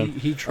that thought of him.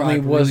 he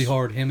tried was- really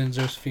hard. Him and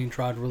Josephine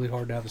tried really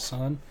hard to have a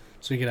son,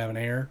 so he could have an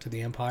heir to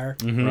the empire.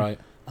 Mhm. Right.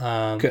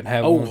 Couldn't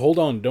have. Oh, one. hold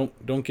on!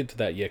 Don't get to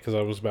that yet because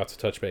I was about to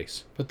touch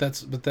base. But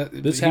This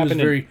he was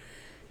happened in-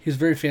 he was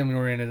very family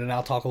oriented, and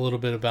I'll talk a little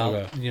bit about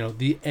Okay.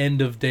 the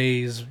end of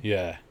days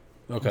Yeah.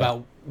 Okay.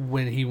 about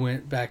when he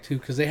went back to,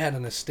 because they had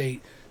an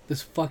estate,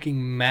 this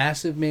fucking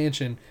massive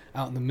mansion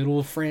out in the middle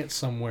of France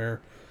somewhere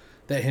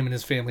that him and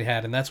his family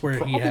had, and that's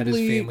where he had his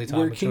Probably family time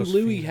where with King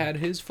Josephine. Louis had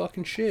his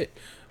fucking shit.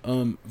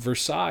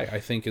 Versailles, I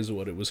think, is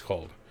what it was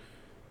called.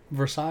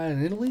 Versailles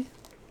in Italy.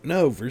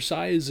 No,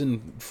 Versailles is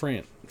in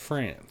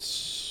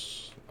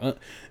France.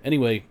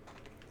 Anyway,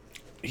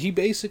 he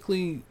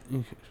basically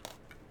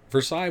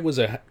Versailles was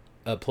a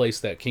place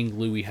that King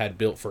Louis had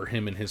built for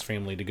him and his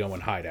family to go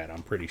and hide at.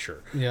 I'm pretty sure.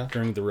 Yeah.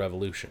 During the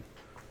Revolution.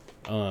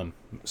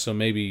 So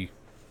maybe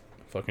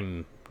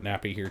fucking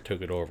Nappy here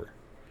took it over.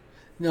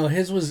 No,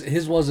 his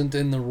wasn't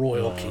in the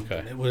royal Oh, kingdom.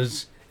 okay. It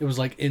was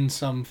like in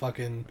some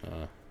fucking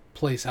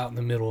place out in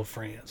the middle of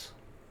France.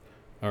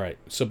 All right,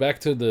 so back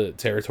to the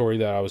territory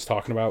that I was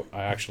talking about.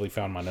 I actually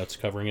found my notes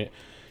covering it.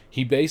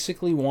 He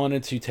basically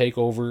wanted to take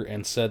over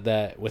and said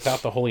that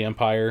without the Holy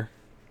Empire,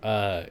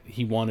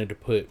 he wanted to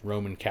put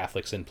Roman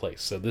Catholics in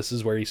place. So this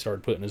is where he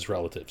started putting his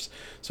relatives.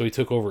 So he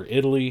took over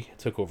Italy,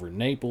 took over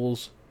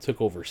Naples,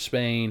 took over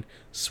Spain,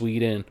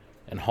 Sweden,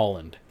 and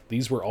Holland.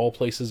 These were all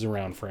places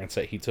around France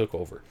that he took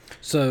over.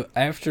 So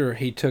after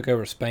he took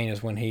over Spain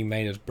is when he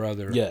made his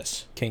brother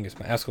Yes. King of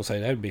Spain. I was gonna say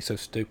that would be so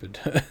stupid.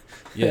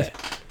 Yeah.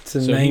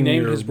 to So he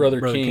named your his brother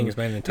King. of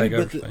Spain and take Dude,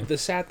 over but Spain. the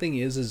sad thing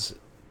is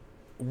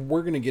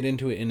we're going to get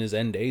into it in his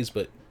end days,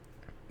 but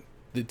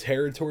the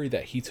territory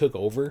that he took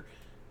over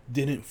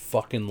didn't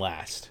fucking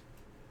last.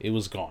 It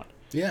was gone.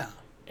 Yeah,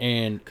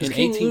 And because in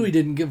King 18 Louis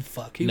didn't give a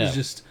fuck. He No. was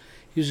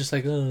just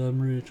like, oh,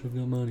 I'm rich, I've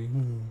got money.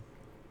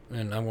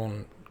 And I'm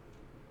going.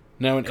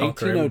 Now in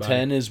conquer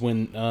 1810 is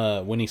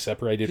when he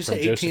separated Did you from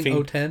say Josephine.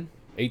 1810?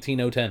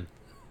 1810.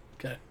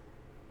 Okay.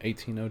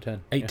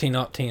 1810.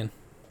 1810.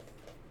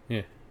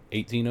 Yeah.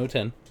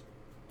 1810.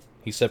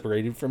 He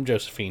separated from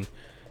Josephine,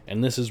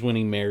 and this is when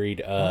he married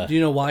Do you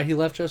know why he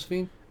left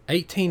Josephine?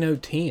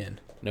 18010.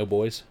 no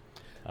boys.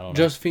 I don't know.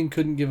 Josephine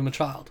couldn't give him a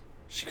child.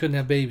 She couldn't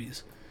have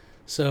babies,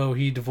 so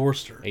he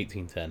divorced her.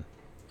 1810.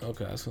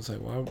 Okay, I was gonna say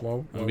why I'm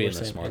we're being a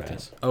saying smart 18?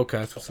 ass. Okay,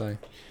 I was gonna say.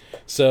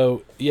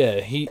 So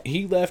yeah,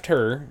 he left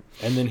her,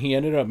 and then he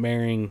ended up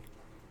marrying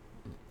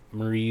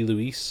Marie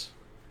Louise.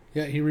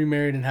 Yeah, he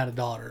remarried and had a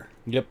daughter.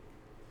 Yep.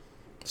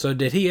 So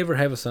did he ever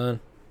have a son?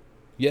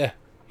 Yeah.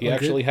 He Oh,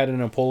 actually good. had a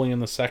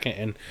Napoleon II,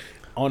 and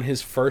on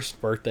his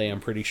first birthday, I'm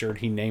pretty sure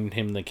he named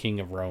him the King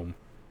of Rome.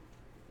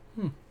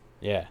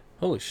 Yeah.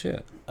 Holy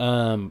shit!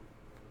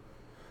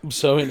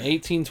 So in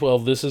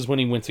 1812, this is when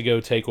he went to go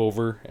take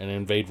over and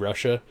invade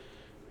Russia.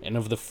 And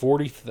of the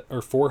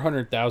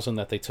 400,000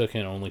 that they took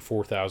in, only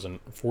 40,000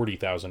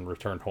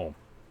 returned home.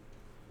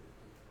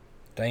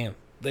 Damn.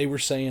 They were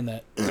saying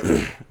that,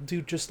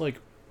 dude, just like,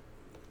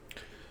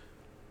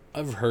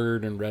 I've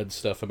heard and read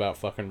stuff about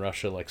fucking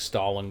Russia, like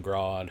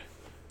Stalingrad,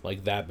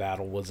 like that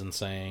battle was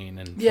insane.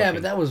 And Yeah, fucking-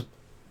 but that was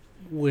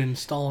when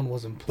Stalin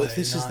was in play. But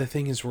this is the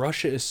thing: is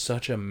Russia is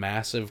such a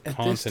massive At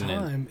continent. this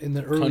time, in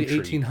the early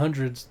country.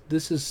 1800s,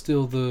 this is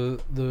still the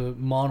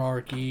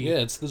monarchy. Yeah,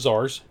 it's the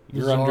czars. The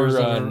You're czars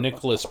under are-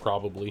 Nicholas,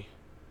 probably.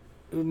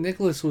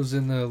 Nicholas was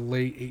in the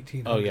late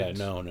 1800s. Oh yeah,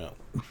 no.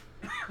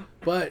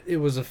 But it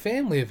was a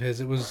family of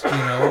his. It was,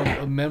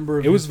 a member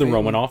of It was his the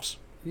family. Romanovs.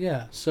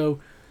 Yeah, so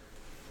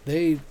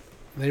they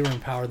were in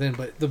power then,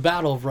 but the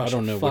Battle of Russia I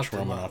don't know which fucked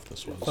them Romanov up.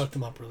 this was. Fucked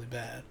them up really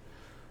bad.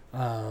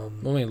 I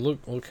mean,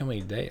 look how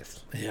many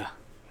deaths. Yeah.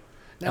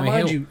 Now, I mean,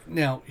 mind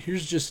you,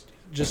 here's just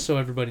so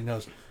everybody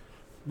knows,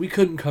 we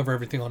couldn't cover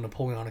everything on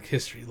Napoleonic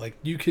history. Like,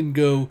 you can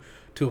go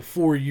to a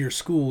 4-year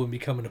school and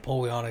become a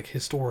Napoleonic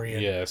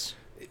historian. Yes.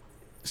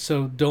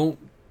 So don't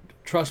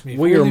trust me. If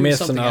We we're are leaving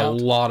missing something a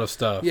out- lot of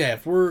stuff. Yeah,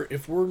 if we're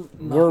not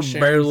We're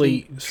sharing barely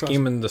anything, trust me.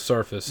 skimming the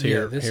surface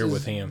here this here is,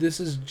 with him. This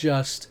is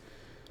just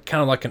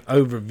Kind of like an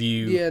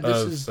overview Yeah, this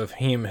is- of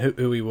him,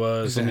 who he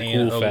was, Some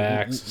and cool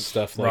facts,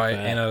 stuff like right,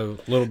 that. and a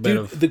little bit Dude,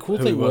 of the cool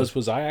who thing he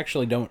was I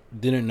actually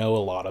didn't know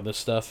a lot of this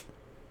stuff.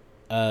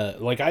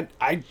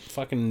 I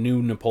fucking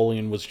knew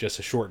Napoleon was just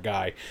a short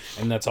guy,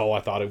 and that's all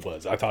I thought it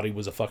was. I thought he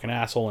was a fucking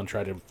asshole and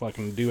tried to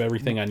fucking do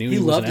everything. I knew he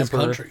was loved an his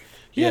emperor. country.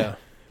 Yeah.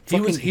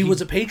 He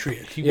was a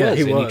patriot. He Yeah, was,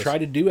 he and was. he tried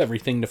to do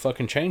everything to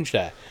fucking change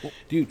that,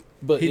 dude.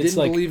 But He it's didn't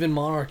like believe in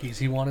monarchies.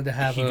 He wanted to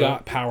have he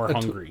got power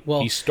hungry.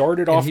 Well, He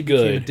started and off he became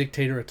a good.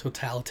 dictator, a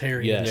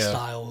totalitarian Yes.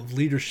 style of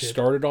leadership.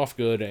 Started off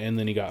good, and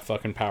then he got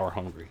fucking power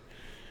hungry.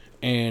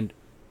 And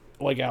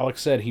like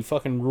Alex said, he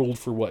fucking ruled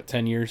for what,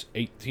 10 years,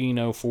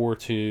 1804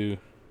 to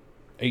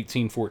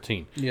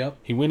 1814. Yep.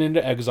 He went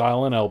into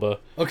exile in Elba.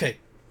 Okay.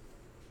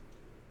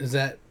 Is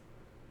that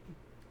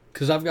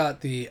because I've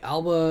got the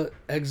Alba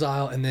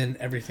exile and then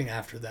everything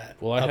after that?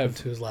 Well, I up have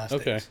into his last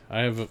okay. days. I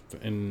have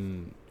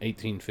in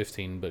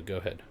 1815, but go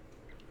ahead.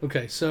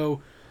 Okay,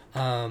 so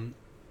in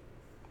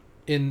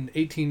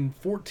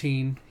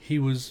 1814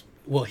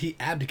 he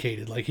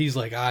abdicated. Like, he's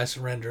like, I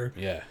surrender.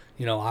 Yeah.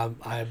 I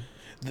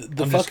The I'm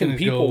just fucking gonna go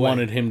people away.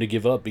 wanted him to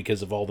give up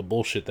because of all the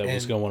bullshit that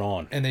was going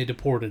on. and they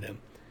deported him.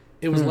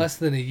 It was less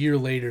than a year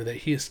later that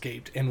he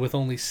escaped, and with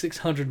only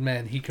 600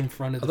 men, he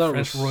confronted I the thought it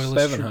French was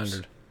Royalist 700.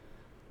 troops.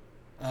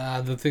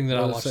 The thing that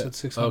I What watched is it? said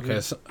 600.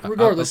 Okay, so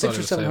Regardless, I thought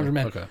 600 or it was 700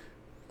 men. Okay.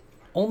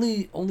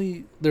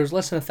 Only there's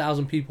less than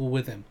 1,000 people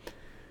with him,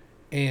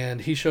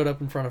 and he showed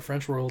up in front of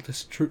French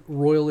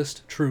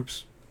Royalist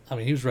troops. I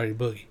mean, he was ready to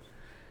boogie.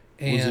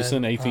 And, Was this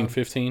in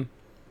 1815?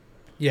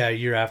 Yeah, a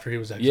year after he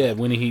was exiled. Yeah,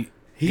 when he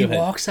He go ahead.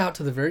 walks out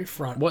to the very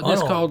front. What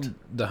that's unarmed. called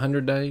the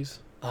 100 Days?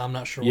 I'm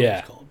not sure what Yeah,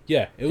 it's called.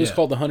 yeah, it was Yeah.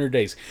 called the 100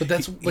 Days. But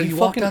he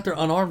walked fucking- out there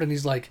unarmed, and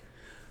he's like,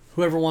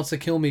 "Whoever wants to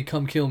kill me,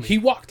 come kill me." He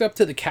walked up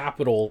to the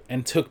Capitol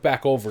and took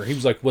back over. He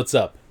was like, "What's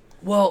up?"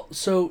 Well,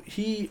 so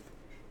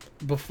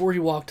before he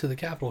walked to the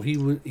Capitol, he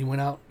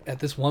went out at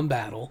this one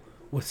battle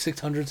with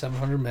 600,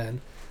 700 men,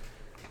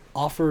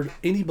 offered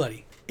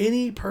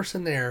any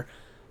person there,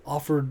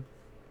 offered,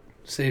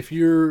 say,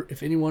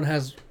 if anyone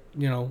has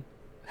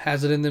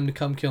it in them to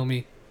come kill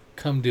me,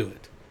 come do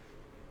it.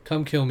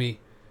 Come kill me.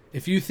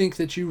 If you think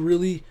that you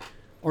really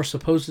are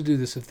supposed to do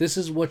this, if this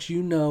is what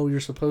you know you're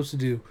supposed to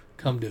do,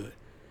 come do it.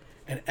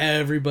 And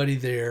everybody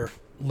there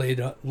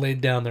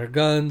laid down their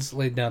guns,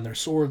 laid down their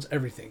swords,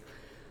 everything.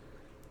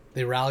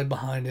 They rallied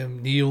behind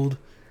him, kneeled,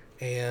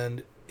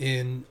 and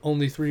in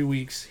only 3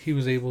 weeks, he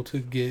was able to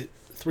get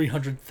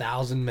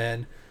 300,000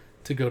 men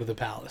to go to the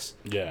palace.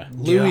 Yeah,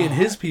 Louis and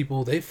his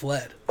people, they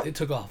fled. They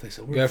took off. They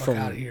said, "We're Go the fuck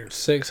out from of here."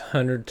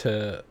 600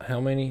 to how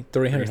many?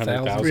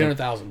 300,000?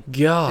 300,000.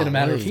 God. In a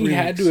matter of he 3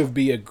 had weeks.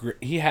 to have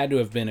he had to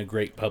have been a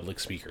great public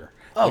speaker.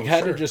 Oh, Like,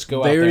 had sure. to just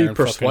go out there Very and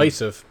fucking-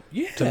 persuasive.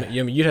 Yeah. To me.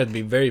 I mean, you had to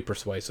be very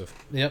persuasive.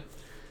 Yep.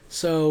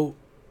 So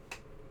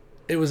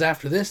it was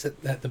after this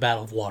that the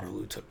Battle of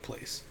Waterloo took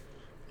place.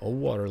 Oh,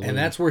 Waterloo. And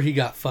that's where he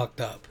got fucked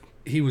up.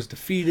 He was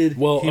defeated.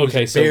 Well, he was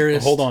okay, so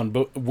embarrassed. hold on.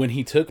 But when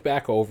he took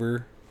back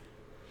over,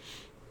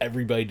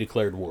 everybody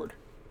declared war.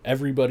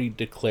 Everybody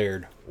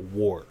declared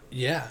war.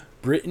 Yeah.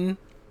 Britain,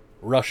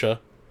 Russia,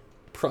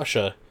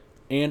 Prussia,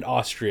 and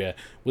Austria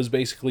was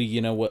basically, you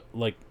know what,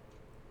 like,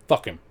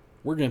 fuck him.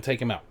 We're gonna take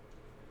him out.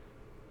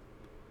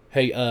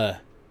 Hey,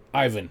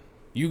 Ivan,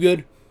 you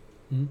good?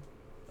 Hmm?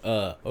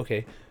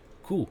 Okay,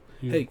 cool.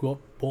 Hey, Hey,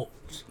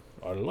 balls.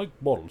 I like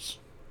bottles.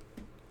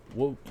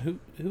 Well,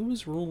 who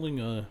was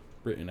ruling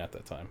Britain at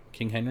that time?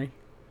 King Henry?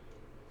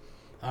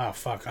 Ah,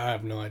 fuck. I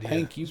have no idea.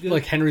 Hank, you It's good?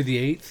 like Henry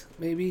VIII,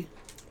 maybe.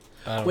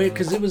 I don't Wait, know.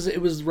 because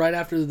it was right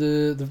after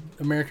the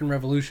American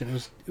Revolution.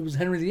 It was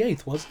Henry VIII,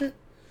 wasn't it?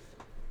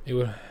 It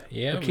would,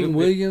 yeah. Or King it,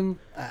 William.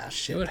 It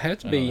Shit. would have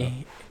to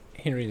be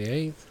Henry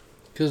VIII.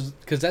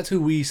 Because that's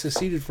who we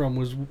seceded from,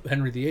 was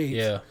Henry VIII.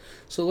 Yeah.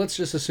 So let's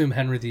just assume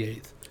Henry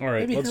VIII. All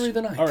right, Maybe Henry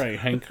the Ninth. All right,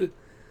 Hank.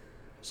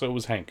 So it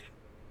was Hank.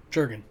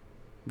 Jurgen.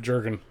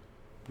 Jurgen.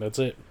 That's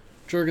it.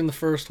 Jurgen the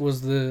First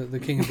was the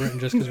king of Britain,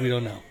 just because we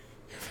don't know.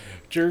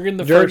 Jurgen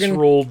the Jurgen, first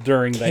ruled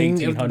during the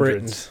King of 1800s.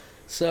 Britain.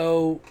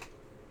 So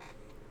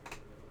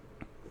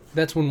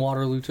that's when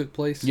Waterloo took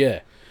place.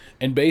 Yeah.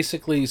 And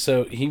basically,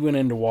 so he went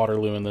into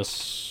Waterloo, and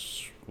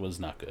this was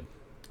not good.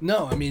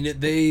 No, I mean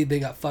they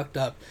got fucked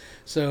up.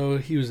 So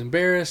he was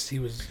embarrassed. He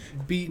was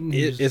beaten.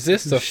 he was- Is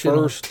this he the was shit on.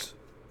 first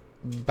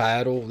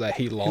battle that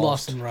he lost? He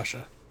lost in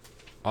Russia.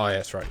 Oh, yeah,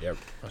 that's right. Yep.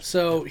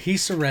 So he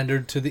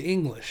surrendered to the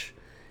English,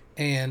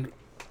 and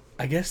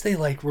I guess they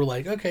were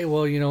like, okay,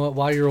 well, you know what?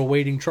 While you're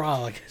awaiting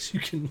trial, I guess you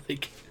can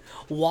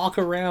walk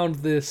around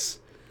this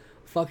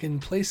fucking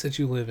place that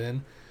you live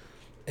in.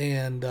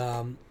 And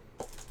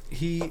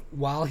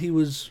while he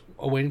was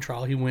awaiting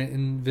trial, he went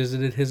and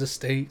visited his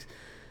estate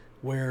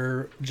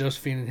where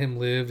Josephine and him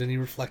lived, and he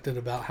reflected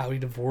about how he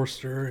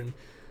divorced her. And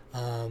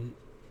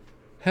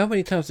How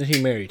many times did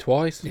he marry?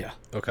 Twice? yeah.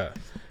 Okay.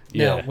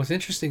 Now, Yeah. what's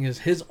interesting is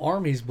his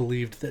armies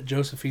believed that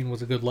Josephine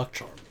was a good luck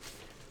charm.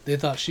 They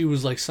thought she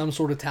was like some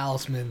sort of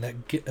talisman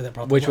that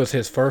brought the Which luck. was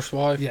his first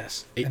wife?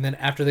 Yes. And then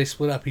after they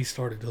split up, he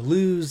started to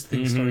lose.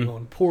 Things started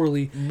going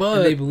poorly. But-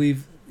 and they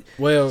believe...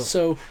 Well,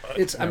 So,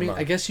 it's... I never mean, mind.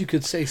 I guess you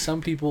could say some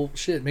people...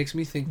 Shit, it makes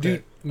me think Dude,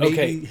 that maybe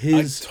okay,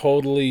 his... I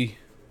totally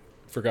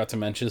forgot to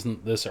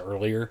mention this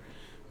earlier.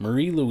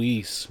 Marie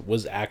Louise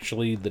was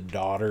actually the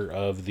daughter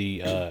of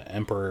the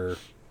Emperor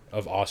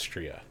of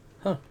Austria.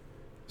 Huh.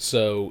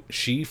 So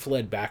she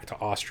fled back to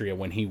Austria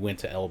when he went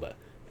to Elba.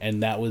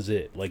 And that was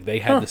it. Like, they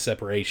had the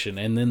separation.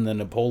 And then the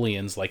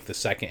Napoleons, like the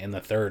second and the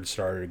third,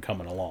 started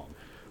coming along.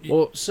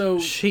 well, So-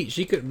 she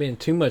couldn't be in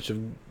too much of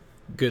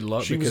good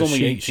luck She because was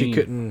only 18 she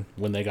couldn't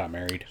when they got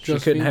married. she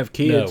couldn't have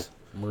kids.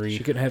 No, Marie.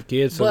 She couldn't have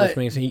kids, so But- this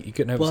means he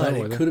couldn't have a But son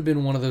it with her. could have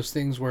been one of those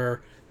things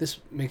where... This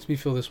makes me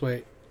feel this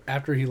way.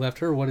 After he left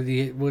her, what did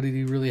he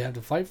really have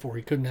to fight for?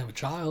 He couldn't have a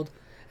child.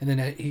 And then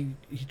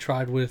he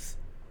tried with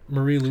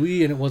Marie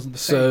Louise, and it wasn't the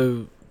same.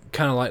 So,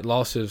 kind of like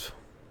lost his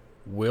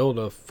will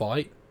to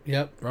fight,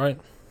 Yep. right?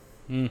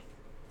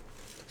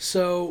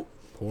 So...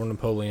 Poor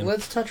Napoleon.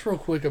 Let's touch real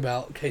quick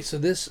about... Okay, so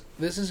this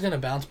is going to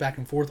bounce back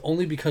and forth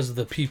only because of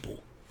the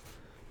people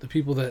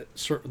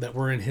that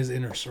were in his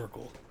inner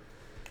circle.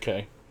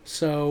 Okay.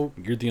 So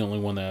You're the only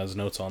one that has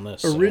notes on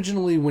this. so-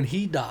 originally, when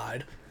he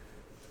died,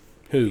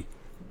 Who?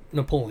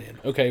 Napoleon.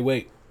 Okay,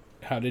 wait.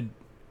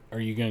 Are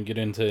you going to get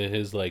into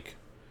his, like,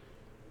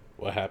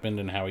 what happened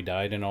and how he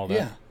died and all that?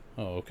 Yeah.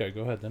 Oh, okay,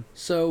 go ahead then.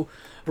 So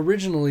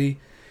originally,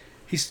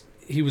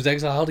 he was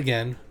exiled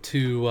again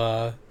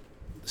to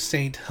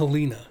Saint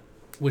Helena,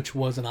 which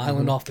was an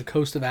island off the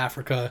coast of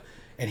Africa,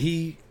 and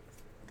he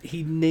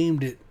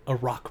named it a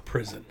rock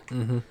prison.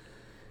 Mm-hmm.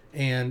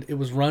 And it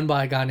was run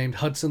by a guy named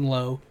Hudson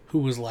Lowe, who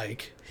was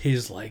like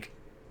his like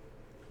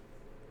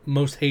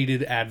most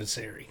hated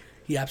adversary.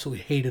 He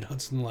absolutely hated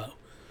Hudson Lowe.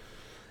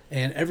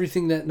 And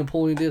everything that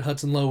Napoleon did,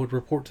 Hudson Lowe would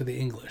report to the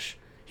English.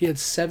 He had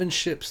 7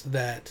 ships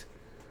that...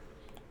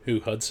 Who,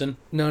 Hudson?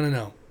 No.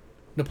 Napoleon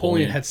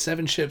Napoleon. had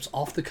 7 ships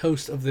off the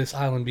coast of this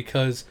island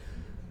because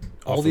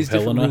all Off these of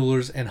different Helena?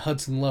 rulers and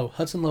Hudson Lowe.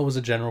 Hudson Lowe was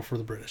a general for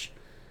the British.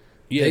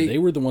 Yeah, They- they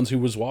were the ones who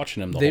was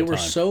watching him the They whole were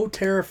time. so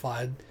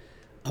terrified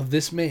of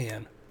this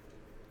man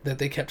that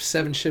they kept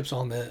 7 ships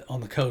on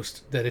the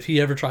coast that if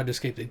he ever tried to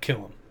escape, they'd kill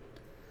him.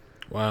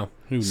 Wow.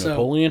 Who, So-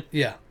 Napoleon?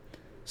 Yeah.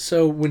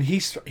 So when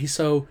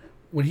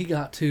when he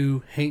got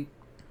to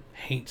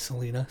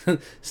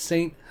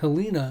Saint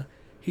Helena,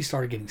 he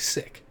started getting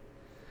sick.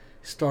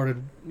 He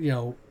started,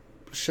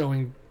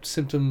 showing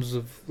symptoms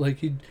of like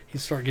he'd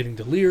start getting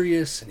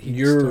delirious, and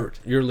You're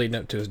leading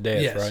up to his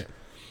death, Yes. right?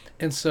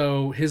 And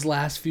so his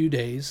last few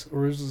days,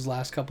 or his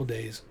last couple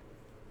days,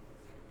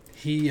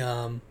 he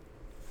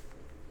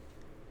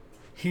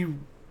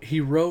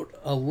wrote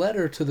a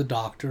letter to the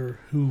doctor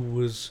who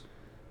was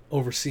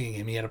overseeing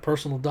him. He had a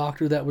personal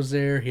doctor that was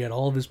there. He had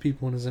all of his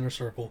people in his inner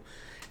circle.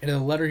 And in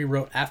the letter he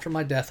wrote, "After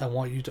my death, I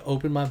want you to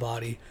open my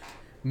body,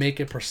 make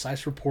a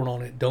precise report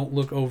on it. Don't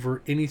look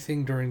over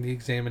anything during the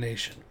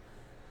examination."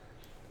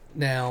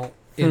 Now,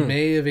 in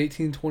May of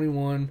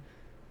 1821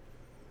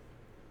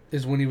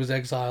 is when he was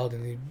exiled,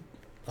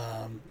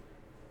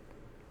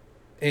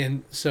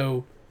 and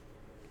so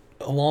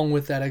along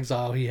with that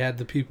exile, he had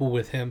the people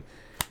with him,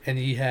 and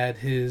he had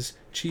his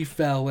chief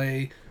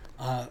valet,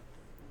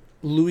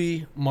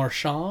 Louis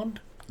Marchand,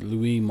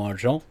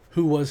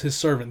 who was his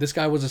servant. This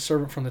guy was a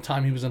servant from the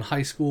time he was in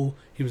high school.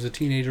 He was a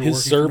teenager. His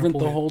working for servant the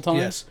Napoleon. whole time?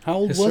 Yes. How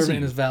old his was servant he?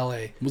 and his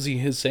valet. Was he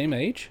his same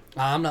age?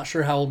 I'm not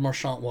sure how old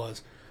Marchand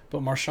was,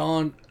 but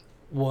Marchand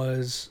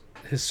was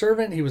his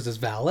servant. He was his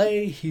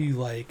valet. He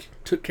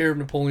took care of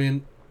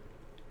Napoleon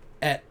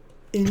at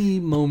any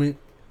moment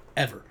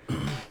ever.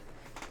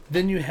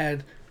 Then you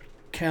had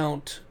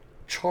Count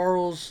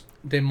Charles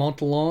de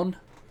Montallon,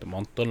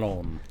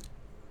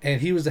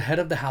 and he was the head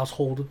of the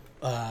household,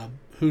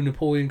 who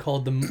Napoleon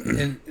called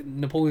and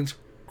Napoleon's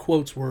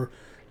quotes were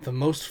the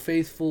most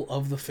faithful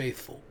of the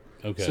faithful.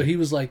 Okay. So he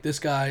was like, this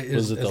guy is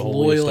Was it as the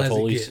holiest loyal of as it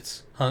holies?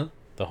 gets. Huh?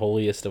 The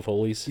holiest of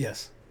holies?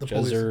 Yes. The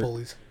police, the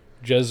bullies.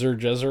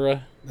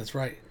 Jezera? That's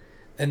right.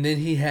 And then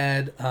he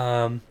had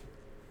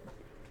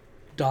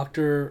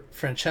Dr.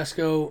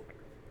 Francesco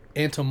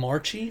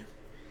Antomarchi,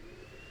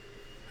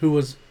 who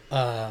was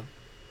a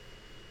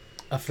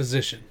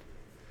physician.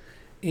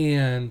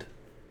 And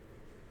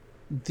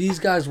these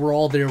guys were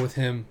all there with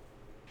him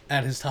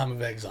at his time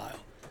of exile.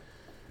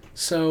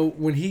 So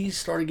when he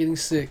started getting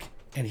sick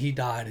and he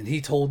died and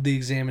he told the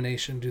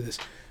examination, do this,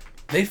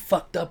 they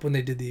fucked up when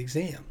they did the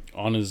exam.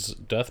 On his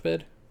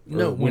deathbed? Or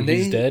No, when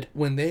he's dead?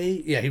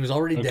 He was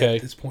already dead Okay.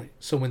 at this point.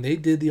 So when they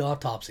did the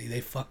autopsy,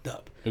 they fucked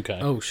up. Okay.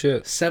 Oh,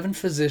 shit. 7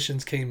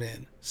 physicians came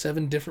in.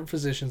 7 different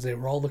physicians. They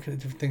were all looking at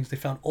different things. They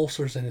found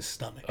ulcers in his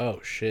stomach. Oh,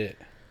 shit.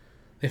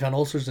 They found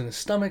ulcers in his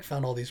stomach,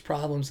 found all these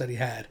problems that he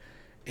had,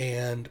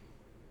 and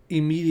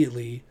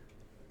immediately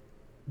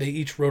they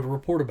each wrote a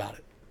report about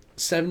it.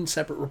 7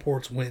 separate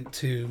reports went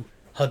to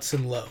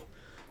Hudson Lowe.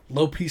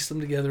 Lowe pieced them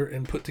together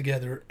and put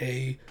together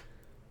a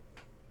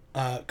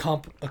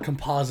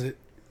composite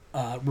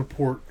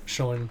report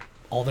showing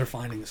all their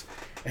findings,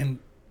 and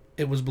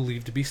it was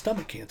believed to be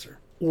stomach cancer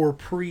or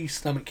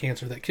pre-stomach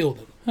cancer that killed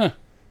him. Huh.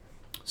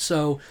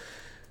 So,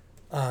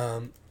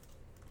 and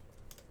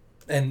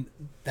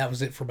that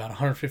was it for about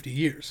 150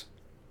 years.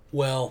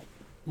 Well,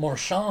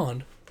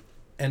 Marchand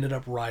ended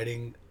up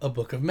writing a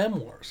book of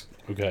memoirs.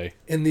 Okay.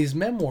 In these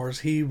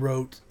memoirs, he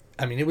wrote,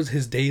 I mean, it was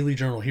his daily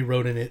journal. He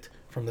wrote in it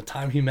from the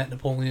time he met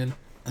Napoleon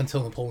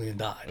until Napoleon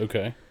died.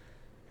 Okay.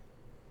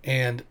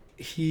 And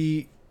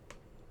he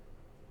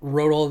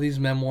wrote all these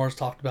memoirs,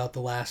 talked about the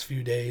last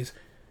few days,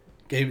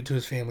 gave it to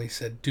his family,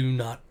 said, do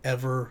not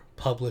ever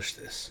publish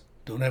this.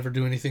 Don't ever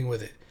do anything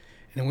with it.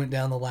 And it went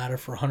down the ladder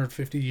for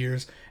 150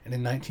 years. And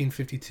in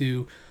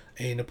 1952,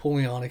 a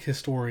Napoleonic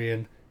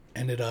historian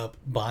ended up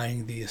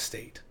buying the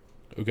estate.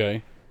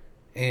 Okay.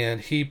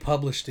 And he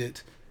published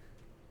it.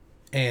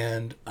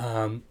 And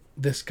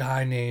this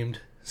guy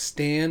named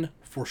Stan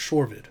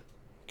Forshovid,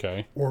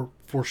 Okay. or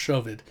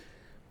Forshovid,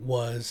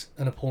 was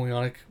a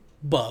Napoleonic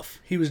buff.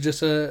 He was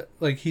just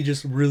he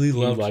just really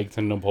loved... He liked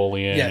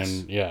Napoleon. Yes,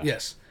 And, yeah.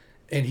 yes.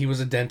 And he was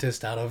a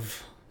dentist out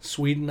of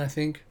Sweden, I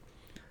think,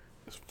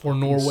 or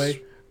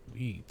Norway.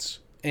 Sweets.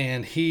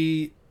 And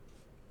he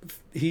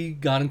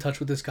got in touch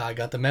with this guy,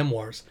 got the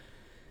memoirs.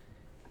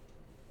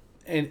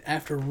 And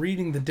after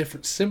reading the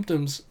different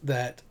symptoms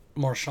that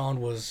Marchand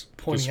was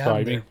pointing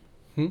out in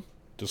there,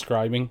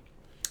 Describing.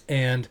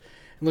 and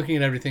looking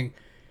at everything,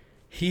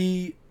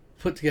 he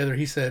put together,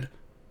 he said,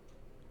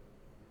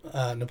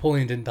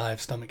 Napoleon didn't die of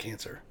stomach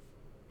cancer.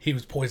 He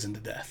was poisoned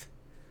to death.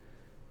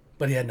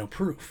 But he had no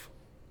proof.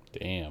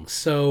 Damn.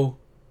 So,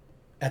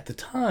 at the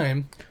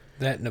time...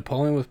 That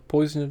Napoleon was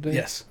poisoned to death?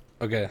 Yes.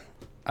 Okay.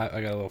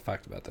 I got a little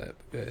fact about that.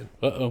 Go ahead.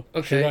 Uh-oh.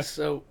 Okay,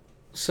 so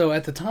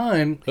at the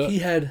time, he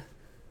had...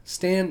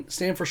 Stan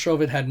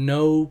Forshovid had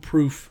no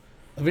proof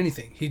of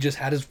anything. He just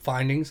had his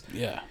findings.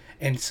 Yeah.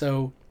 And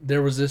so,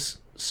 there was this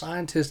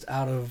scientist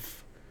out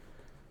of...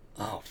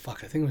 I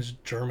think it was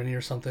Germany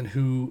or something,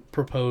 who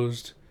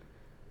proposed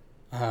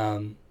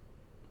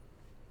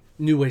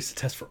new ways to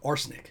test for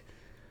arsenic.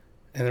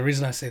 And the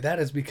reason I say that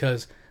is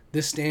because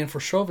this Stan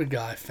Forshovid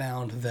guy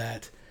found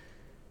that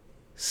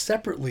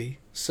separately,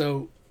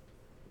 so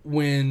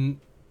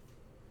when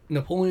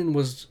Napoleon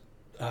was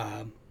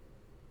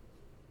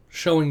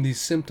showing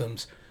these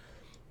symptoms,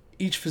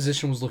 each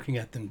physician was looking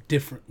at them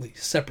differently,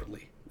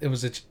 separately. It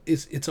was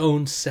its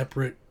own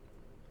separate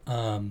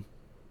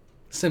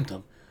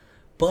symptom.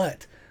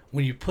 But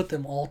when you put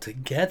them all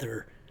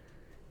together,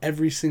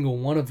 every single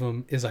one of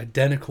them is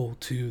identical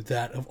to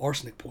that of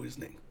arsenic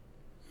poisoning.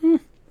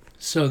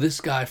 So this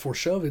guy,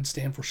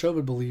 Stan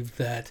Forshovid, believed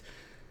that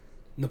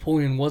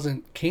Napoleon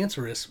wasn't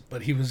cancerous,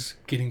 but he was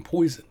getting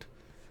poisoned.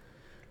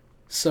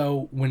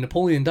 So when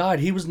Napoleon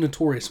died, he was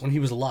notorious. When he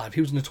was alive,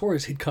 he was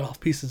notorious. He'd cut off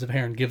pieces of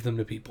hair and give them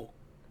to people.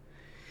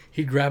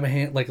 He'd grab a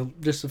hand,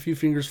 just a few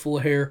fingers full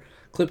of hair,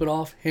 clip it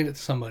off, hand it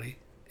to somebody,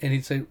 and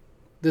he'd say,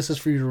 "This is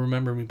for you to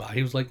remember me by."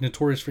 He was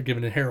notorious for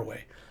giving his hair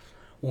away.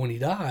 When he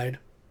died,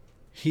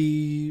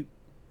 he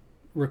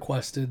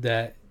requested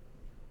that,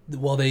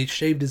 well, they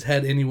shaved his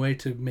head anyway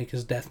to make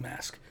his death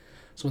mask.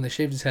 So when they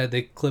shaved his head,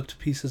 they clipped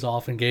pieces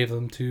off and gave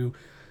them to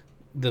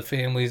the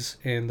families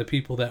and the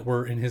people that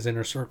were in his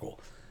inner circle,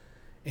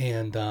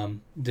 and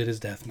did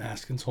his death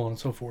mask and so on and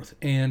so forth.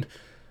 And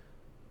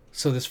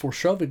so this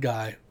Forshovid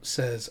guy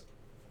says,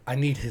 "I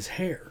need his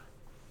hair.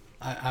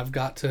 I've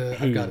got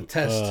to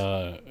test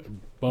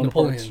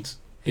Napoleon's."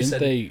 Didn't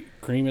they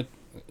cremate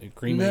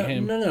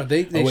him? No.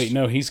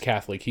 No, he's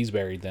Catholic. He's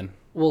buried then.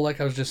 Well,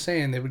 like I was just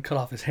saying, they would cut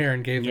off his hair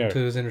and gave them to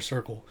his inner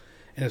circle,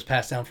 and it was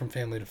passed down from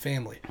family to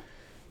family.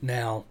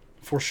 Now,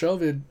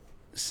 Forshovid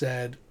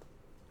said,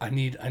 "I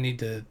need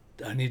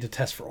to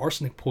test for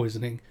arsenic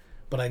poisoning,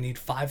 but I need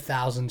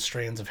 5,000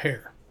 strands of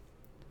hair."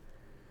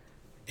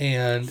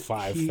 And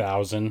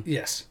 5,000.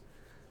 Yes.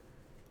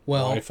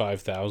 Well, why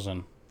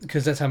 5,000?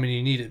 Because that's how many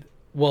you needed.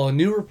 Well, a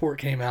new report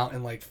came out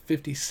in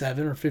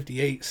 57 or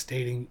 58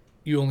 stating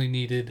you only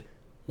needed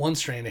 1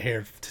 strand of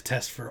hair to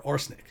test for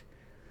arsenic.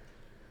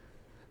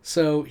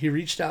 So he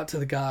reached out to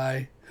the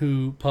guy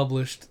who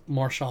published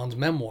Marchand's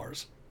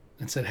memoirs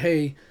and said,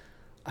 "Hey,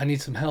 I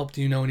need some help.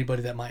 Do you know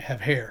anybody that might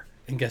have hair?"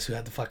 And guess who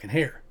had the fucking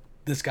hair?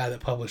 This guy that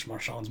published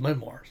Marchand's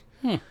memoirs.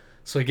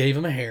 So he gave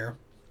him a hair.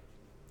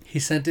 He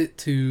sent it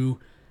to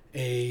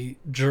a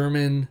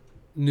German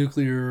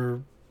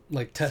nuclear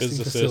testing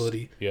Physicist.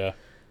 facility. Yeah.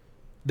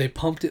 They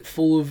pumped it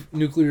full of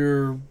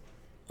nuclear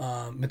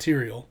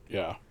material.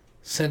 Yeah.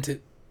 Sent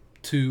it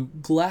to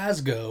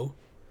Glasgow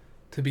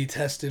to be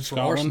tested for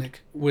Scotland?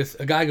 arsenic with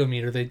a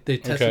gygometer. They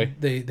tested.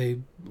 Okay. They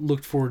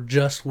looked for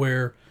just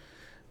where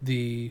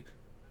the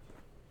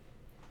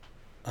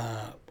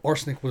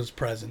arsenic was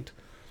present,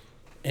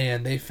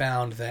 and they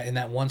found that in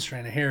that 1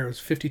 strand of hair, it was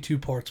 52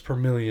 parts per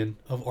million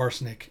of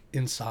arsenic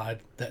inside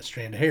that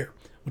strand of hair,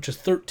 which is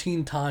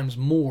 13 times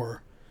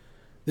more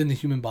than the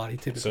human body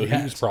typically has. So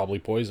he was probably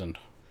poisoned.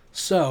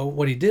 So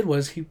what he did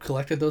was he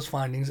collected those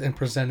findings and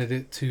presented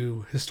it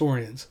to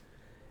historians,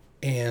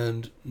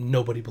 and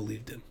nobody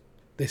believed him.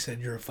 They said,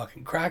 you're a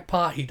fucking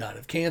crackpot. He died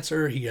of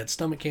cancer. He had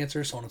stomach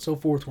cancer, so on and so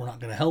forth. We're not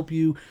going to help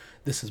you.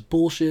 This is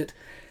bullshit.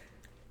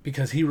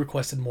 Because he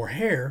requested more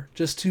hair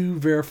just to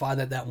verify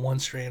that that one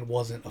strand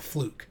wasn't a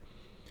fluke.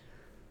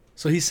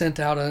 So he sent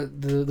out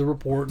the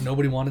report.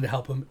 Nobody wanted to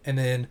help him. And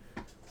then,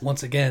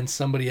 once again,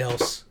 somebody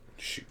else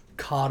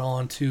caught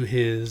on to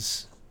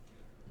his...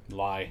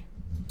 lie.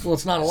 Well,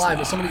 it's not a lie,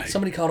 but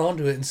somebody caught on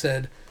to it and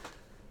said,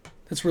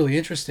 that's really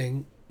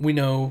interesting. We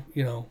know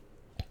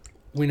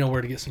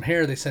where to get some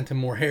hair. They sent him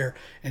more hair.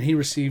 And he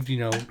received,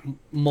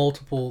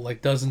 multiple,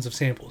 like dozens of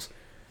samples.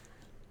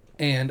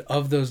 And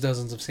of those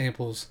dozens of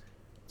samples,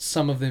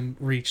 some of them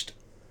reached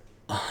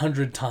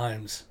 100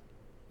 times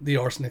the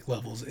arsenic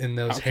levels in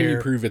those hair. How can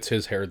you prove it's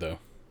his hair, though?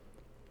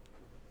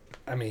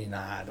 I mean,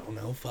 I don't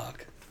know.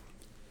 Fuck.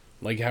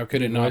 Like, how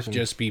could it not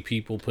just be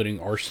people putting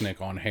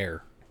arsenic on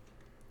hair?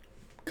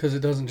 Because it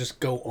doesn't just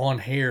go on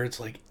hair. It's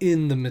like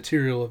in the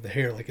material of the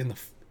hair, like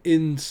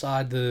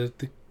inside the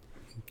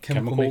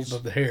chemical makeup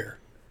of the hair.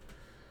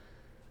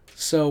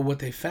 So what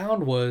they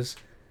found was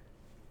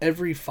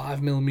every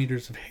 5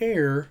 millimeters of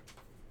hair...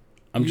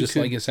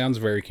 it sounds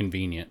very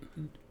convenient.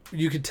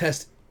 You could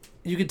test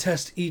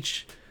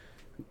each...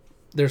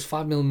 There's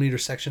 5 millimeter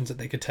sections that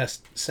they could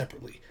test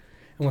separately.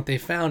 And what they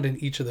found in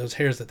each of those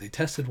hairs that they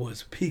tested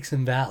was peaks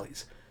and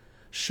valleys,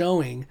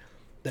 showing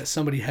that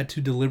somebody had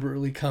to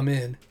deliberately come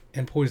in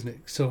and poison it.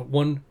 So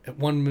one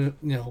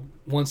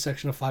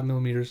section of 5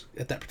 millimeters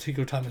at that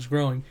particular time is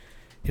growing,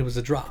 it was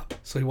a drop,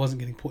 so he wasn't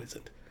getting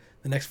poisoned.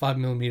 The next 5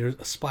 millimeters,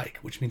 a spike,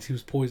 which means he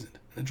was poisoned,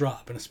 and a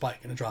drop, and a spike,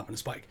 and a drop, and a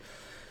spike.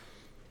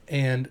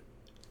 And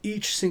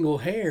each single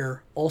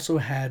hair also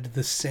had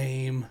the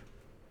same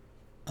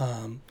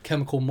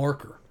chemical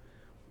marker,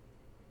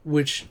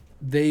 which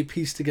they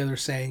pieced together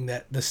saying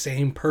that the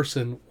same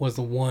person was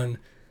the one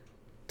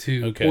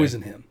to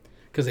poison him,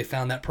 because they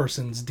found that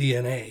person's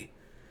DNA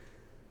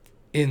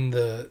in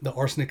the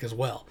arsenic as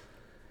well.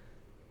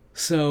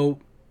 So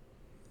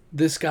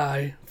this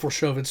guy,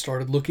 Forshovid,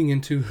 started looking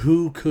into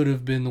who could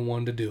have been the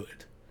one to do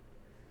it.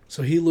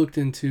 So he looked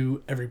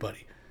into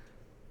everybody.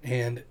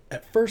 And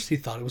at first he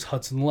thought it was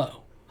Hudson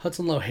Lowe.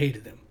 Hudson Lowe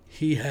hated him.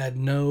 He had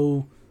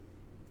no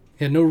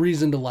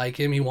reason to like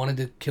him. He wanted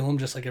to kill him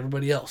just like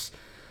everybody else.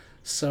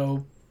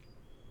 So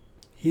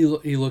he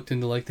looked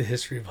into like the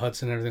history of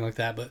Hudson and everything like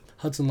that. But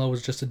Hudson Lowe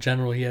was just a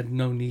general. He had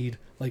no need.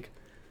 Like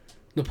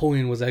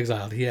Napoleon was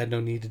exiled. He had no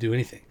need to do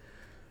anything.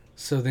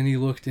 So then he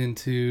looked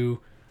into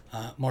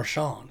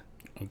Marchand.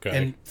 Okay.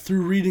 And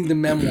through reading the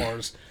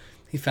memoirs,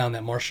 he found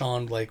that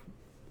Marchand like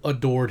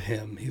adored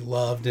him. He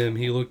loved him.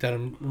 He looked at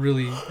him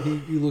really.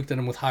 He looked at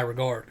him with high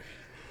regard.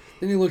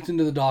 Then he looked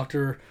into the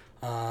doctor,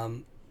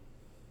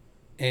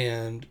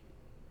 and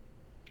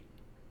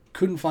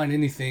couldn't find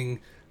anything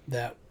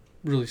that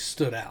really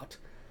stood out.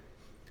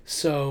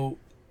 So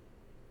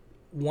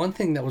one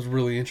thing that was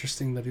really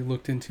interesting that he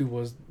looked into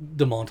was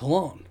de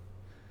Montallon,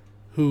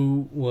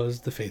 who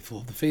was the faithful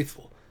of the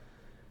faithful.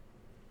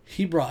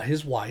 He brought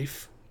his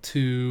wife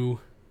to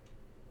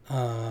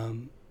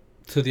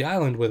the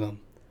island with him,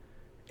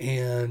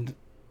 and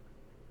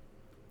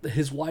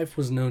his wife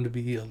was known to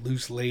be a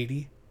loose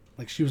lady.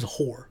 Like, she was a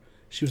whore.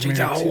 She was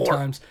married 2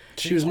 times.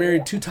 She was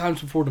married 2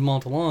 times before de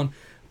Montallon.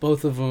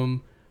 Both of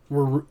them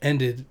were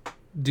ended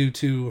due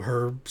to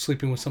her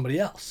sleeping with somebody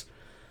else.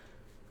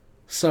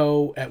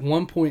 So at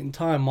one point in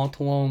time,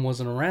 Montallon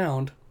wasn't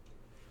around.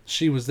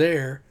 She was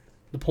there.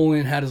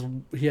 Napoleon had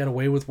a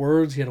way with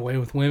words. He had a way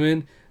with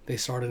women. They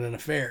started an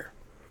affair.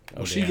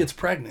 Well, she gets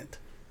pregnant.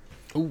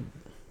 Ooh.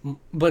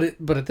 But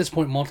at this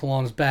point,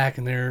 Montallon is back,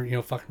 and they're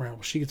fucking around.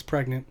 Well, she gets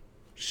pregnant.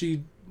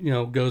 She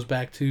goes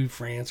back to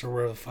France or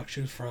wherever the fuck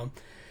she was from,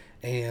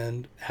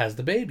 and has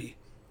the baby.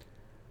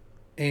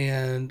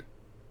 And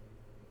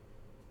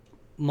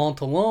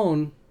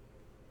Montallon,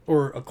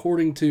 or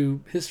according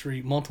to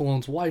history,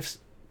 Montallon's wife's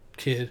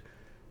kid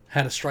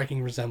had a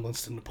striking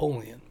resemblance to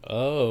Napoleon.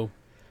 Oh.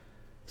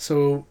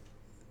 So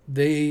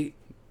they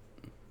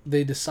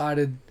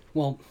decided,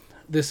 well,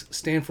 this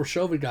Stanford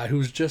Chauvin guy, who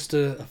was just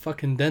a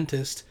fucking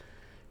dentist,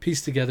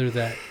 pieced together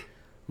that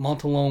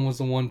Montallon was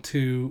the one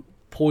to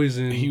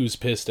poison... He was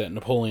pissed at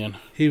Napoleon.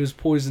 He was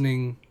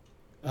poisoning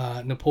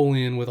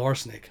Napoleon with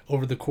arsenic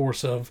over the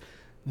course of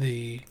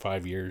the...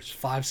 5 years.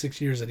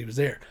 5-6 years that he was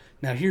there.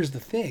 Now, here's the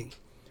thing.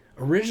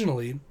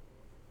 Originally,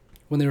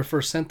 when they were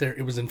first sent there,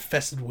 it was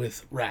infested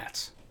with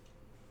rats.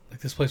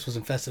 Like, this place was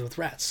infested with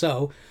rats.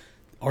 So,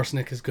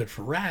 arsenic is good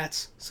for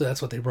rats, so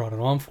that's what they brought it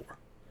on for.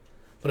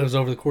 But it was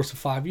over the course of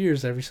 5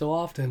 years, every so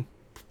often,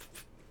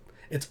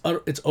 it's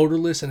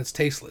odorless and it's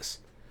tasteless.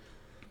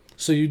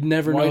 So you'd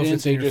never know if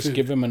it's in your food. Why didn't they just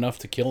give him enough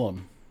to kill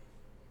him?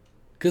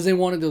 Because they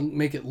wanted to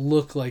make it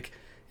look like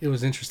it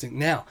was interesting.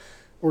 Now,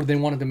 or they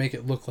wanted to make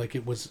it look like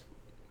it was,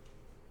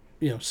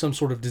 some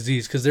sort of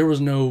disease. Because there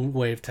was no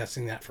way of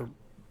testing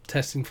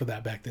for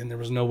that back then. There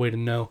was no way to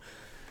know.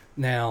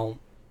 Now,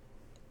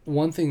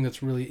 one thing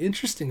that's really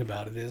interesting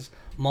about it is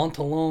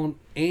Montholon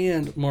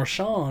and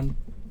Marchand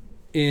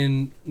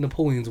in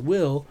Napoleon's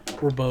will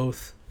were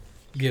both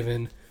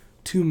given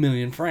 2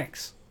 million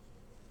francs.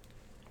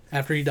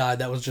 After he died,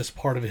 that was just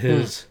part of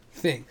his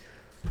thing.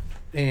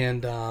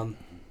 And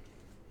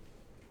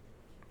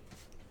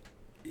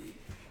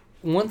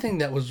one thing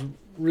that was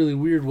really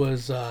weird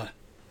was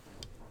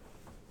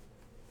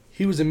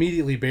he was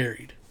immediately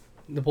buried.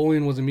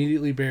 Napoleon was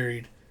immediately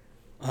buried.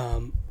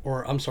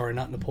 Or, I'm sorry,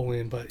 not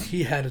Napoleon, but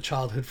he had a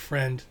childhood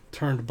friend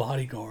turned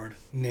bodyguard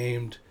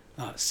named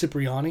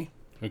Cipriani.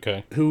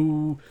 Okay.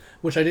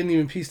 Which I didn't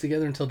even piece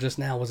together until just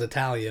now, was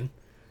Italian.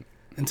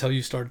 Until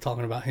you started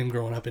talking about him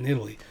growing up in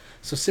Italy.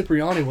 So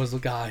Cipriani was the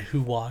guy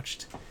who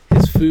watched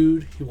his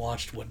food, he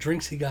watched what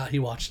drinks he got, he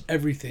watched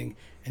everything,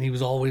 and he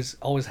was always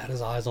had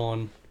his eyes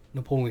on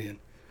Napoleon.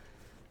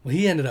 Well,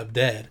 he ended up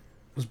dead,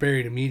 was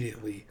buried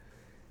immediately,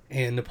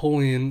 and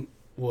Napoleon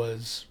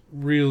was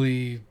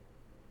really,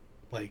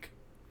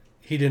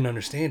 he didn't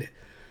understand it.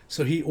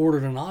 So he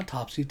ordered an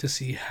autopsy to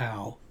see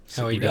how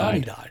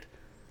Cipriani died.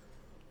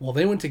 Well,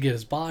 they went to get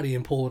his body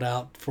and pull it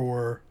out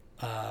for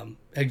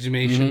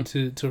exhumation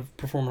to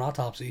perform an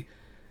autopsy,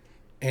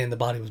 and the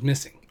body was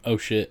missing. Oh,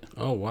 shit.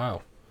 Oh,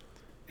 wow.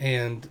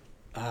 And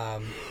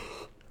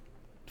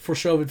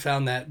Forchot had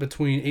found that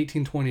between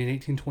 1820 and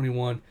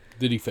 1821.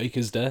 Did he fake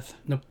his death?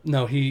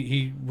 No,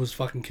 he was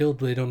fucking killed,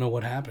 but they don't know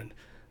what happened.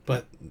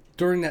 But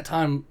during that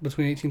time,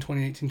 between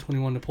 1820 and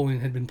 1821, Napoleon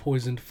had been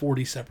poisoned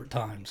 40 separate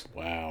times.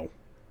 Wow.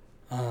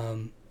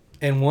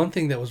 And one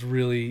thing that was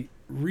really,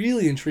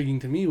 really intriguing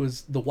to me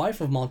was the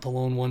wife of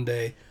Montholon one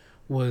day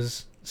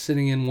was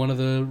sitting in one of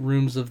the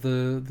rooms of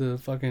the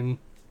fucking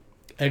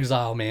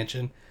exile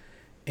mansion,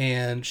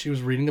 and she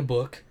was reading a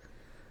book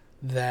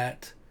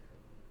that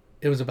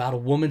it was about a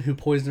woman who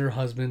poisoned her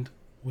husband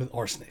with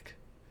arsenic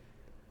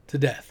to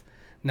death.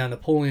 Now,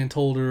 Napoleon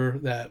told her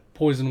that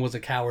poison was a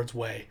coward's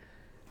way,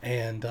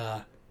 and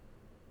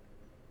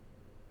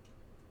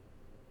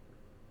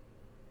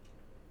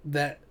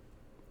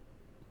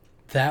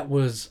that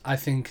was, I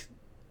think,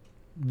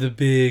 the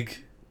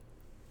big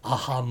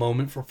aha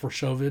moment for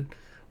Forchot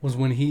was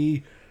when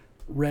he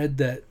read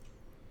that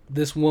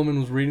this woman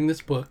was reading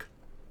this book.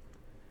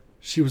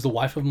 She was the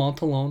wife of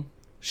Montholon.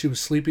 She was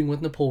sleeping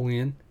with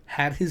Napoleon,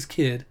 had his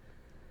kid,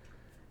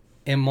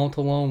 and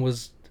Montholon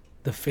was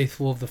the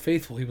faithful of the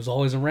faithful. He was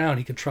always around.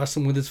 He could trust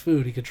him with his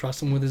food. He could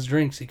trust him with his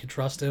drinks. He could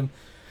trust him,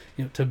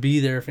 to be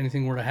there if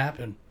anything were to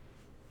happen.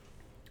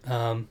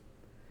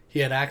 He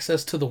had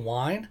access to the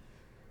wine.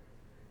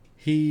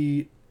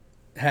 He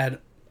had,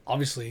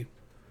 obviously,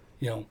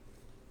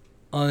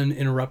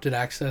 uninterrupted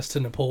access to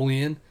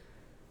Napoleon.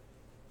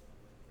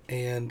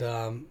 And,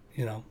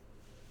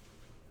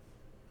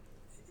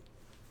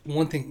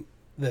 one thing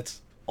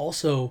that's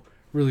also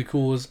really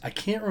cool is I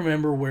can't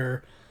remember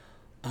where,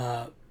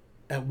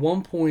 at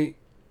one point,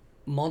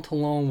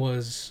 Montholon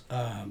was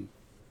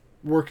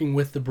working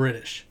with the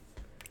British.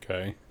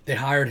 Okay. They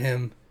hired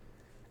him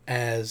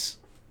as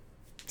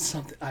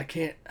something, I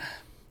can't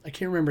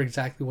remember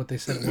exactly what they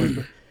said it was,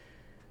 but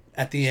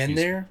at the end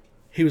there,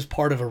 he was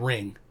part of a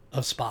ring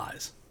of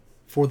spies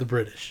for the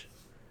British.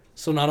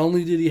 So not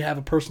only did he have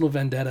a personal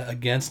vendetta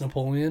against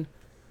Napoleon,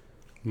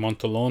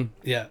 Montholon?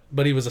 yeah,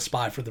 but he was a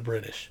spy for the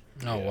British.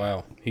 Oh,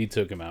 wow. He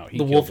took him out.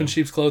 The wolf in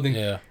sheep's clothing.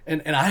 Yeah.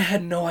 And I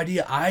had no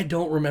idea. I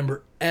don't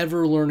remember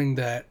ever learning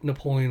that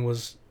Napoleon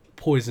was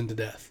poisoned to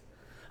death.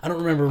 I don't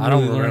remember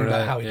learning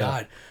about how he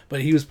died.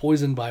 But he was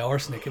poisoned by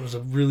arsenic. It was a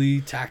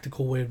really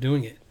tactical way of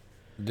doing it.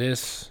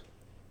 This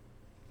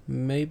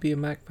may be a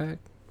Macpac.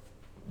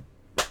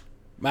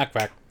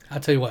 Macpac. I'll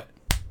tell you what.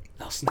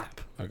 I'll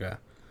snap. Okay.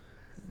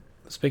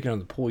 Speaking of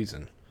the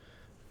poison,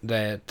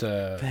 that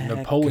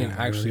Napoleon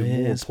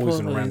actually wore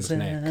poison around his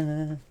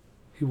neck.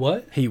 He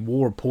what? He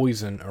wore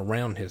poison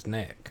around his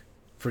neck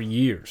for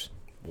years.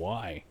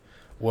 Why?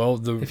 Well,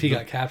 if he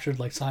got captured,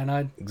 like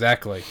cyanide?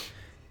 Exactly.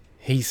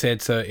 He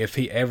said so if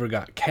he ever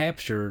got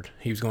captured,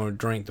 he was going to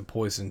drink the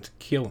poison to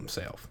kill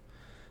himself.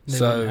 They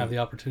wouldn't have the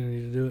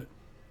opportunity to do it.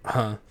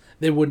 Huh?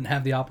 They wouldn't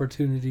have the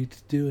opportunity to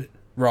do it.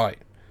 Right.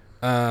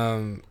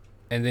 And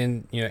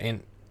then,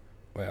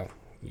 well,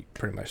 you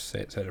pretty much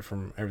said it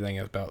from everything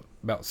else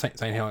about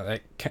saying how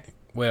that,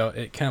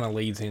 it kind of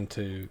leads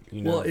into,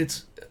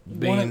 it's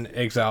being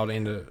exiled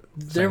into.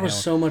 There was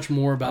so much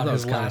more about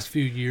his last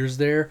few years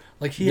there.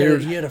 Like he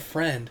had a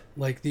friend.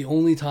 Like the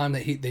only time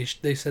that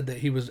they said that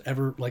he was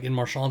ever, like in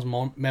Marchand's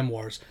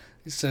memoirs,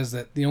 it says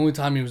that the only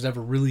time he was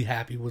ever really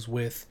happy was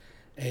with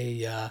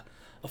a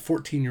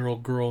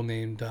 14-year-old girl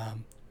named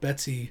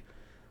Betsy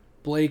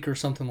Blake or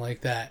something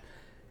like that,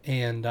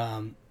 and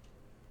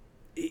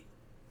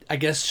I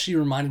guess she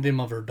reminded him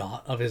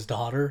of his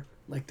daughter.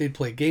 Like they'd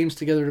play games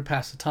together to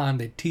pass the time.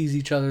 They'd tease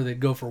each other. They'd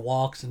go for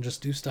walks and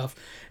just do stuff.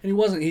 And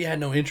he had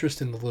no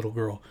interest in the little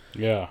girl.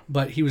 Yeah.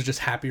 But he was just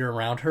happier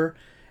around her.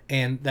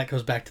 And that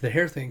goes back to the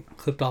hair thing.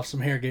 Clipped off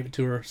some hair, gave it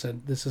to her,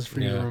 said, "This is for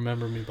you to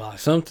remember me by."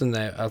 Something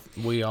that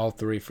we all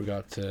three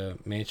forgot to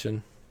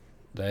mention,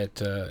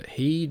 that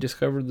he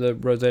discovered the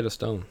Rosetta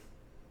Stone.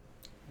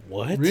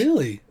 What?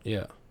 Really?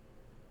 Yeah.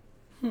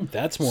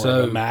 That's more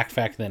So- of a Mac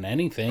fact than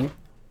anything.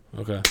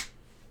 Okay.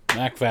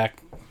 Mac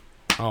fact.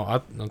 Oh, I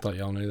thought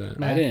y'all knew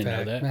that. I didn't know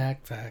fact, that.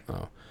 Mac fact.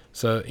 Oh.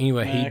 So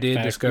anyway, he Mac did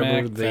fact, discover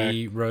Mac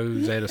the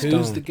Rosetta Stone.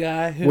 Who's the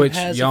guy who which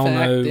has y'all a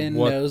fact know and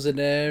what- knows it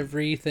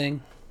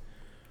everything?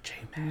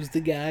 Who's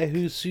the guy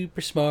who's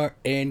super smart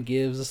and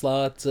gives us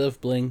lots of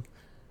bling?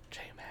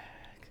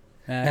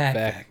 Mac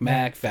fact.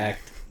 Mac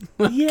fact.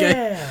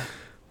 Yeah.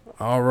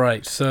 All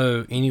right.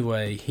 So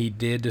anyway, he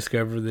did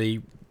discover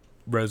the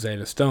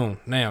Rosetta Stone.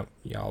 Now,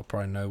 y'all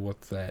probably know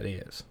what that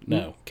is. No.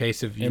 In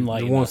case of you, the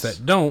Enlighten ones us.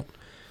 that don't,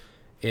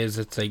 is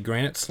it's a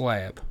granite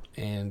slab,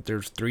 and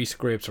there's 3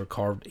 scripts are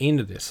carved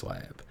into this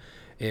slab.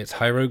 It's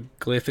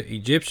hieroglyphic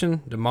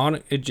Egyptian,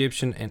 demonic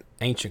Egyptian, and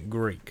ancient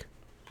Greek.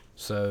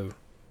 So,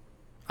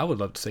 I would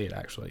love to see it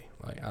actually.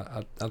 Like,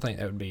 I think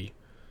that would be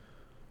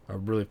a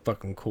really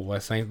fucking cool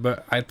ass thing.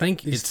 But I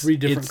think These it's 3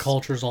 different it's-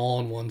 cultures all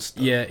in one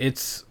stone. Yeah,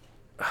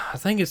 I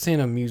think it's in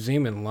a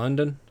museum in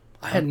London.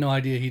 I had no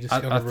idea he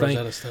discovered I think-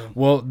 Rosetta Stone.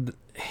 Well,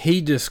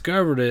 he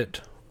discovered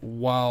it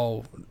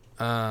while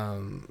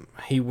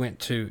he went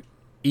to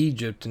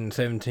Egypt in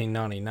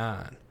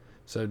 1799.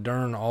 So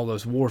during all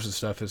those wars and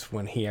stuff is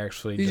when he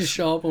actually. He just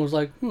showed up and was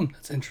like,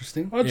 that's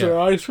interesting. That's Yeah.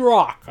 a nice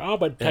rock. I'm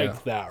going to Yeah.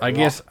 take that I rock.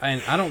 guess,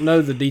 and I don't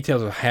know the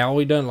details of how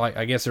he done. Like,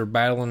 I guess they're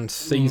battling,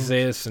 sees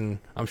this, and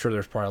I'm sure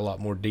there's probably a lot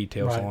more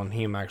details Right. on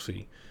him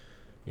actually.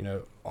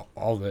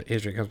 All the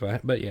history comes by.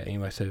 But yeah,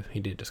 anyway, so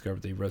he did discover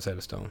the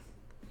Rosetta Stone.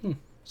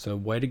 So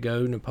way to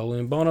go,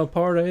 Napoleon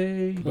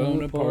Bonaparte.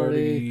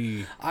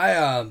 Bonaparte.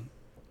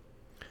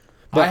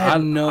 But I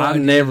had no I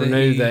idea never that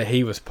knew he- that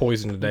he was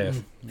poisoned to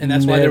death. And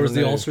that's why there Never was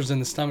the knew. ulcers in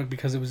the stomach,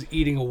 because it was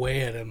eating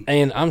away at him.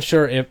 And I'm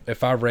sure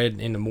if I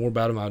read into more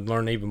about him, I'd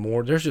learn even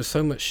more. There's just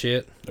so much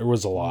shit There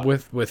was a lot.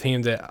 with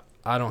him that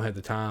I don't have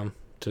the time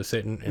to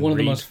sit and One of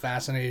the read. most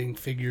fascinating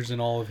figures in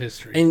all of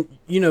history. And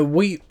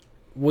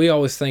we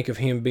always think of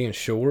him being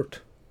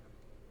short,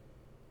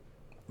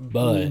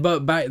 but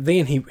back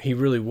then he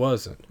really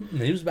wasn't.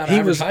 he was about He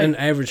average was height. an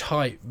average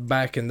height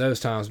back in those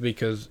times,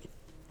 because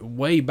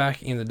way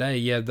back in the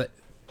day, that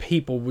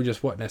people were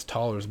just wasn't as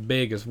tall or as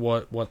big as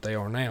what they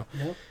are now.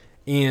 Yep.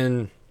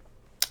 In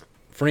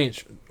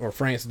France,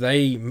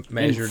 they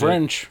measured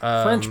French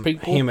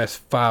people. him as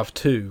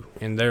 5'2"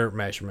 in their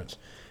measurements.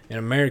 In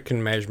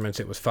American measurements,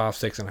 it was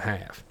 5'6" and a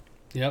half.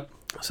 Yep.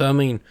 So I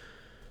mean,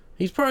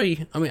 he's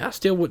probably. I mean, I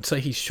still wouldn't say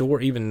he's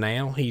short even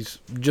now. He's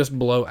just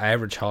below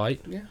average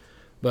height. Yeah.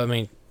 But I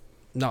mean,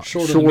 not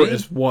Shorter short than me.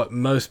 is what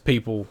most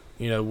people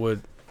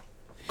would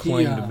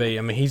claim to be.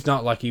 I mean, he's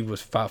not like he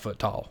was 5 foot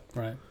tall.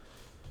 Right.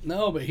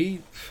 No, but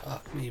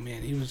fuck me,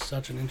 man. He was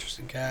such an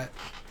interesting cat.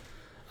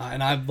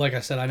 And like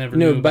I said, I never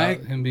knew back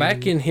about him being...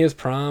 back in his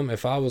prime,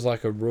 if I was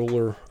like a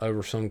ruler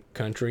over some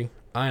country,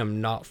 I am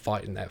not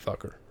fighting that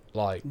fucker.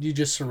 Like, You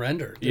just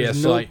surrender. There's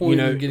yes, no like point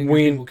in getting your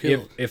people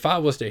killed. if I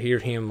was to hear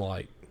him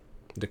like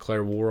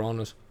declare war on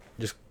us,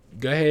 just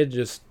go ahead,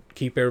 just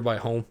keep everybody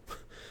home.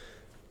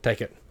 Take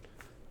it.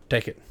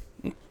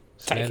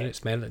 Smell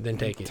it, then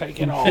take it.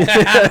 Take it all.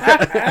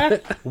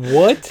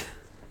 What?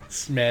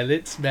 Smell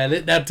it,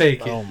 now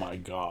take it. Oh my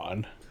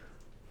god.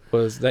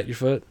 Was that your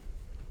foot?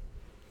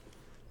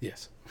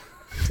 Yes.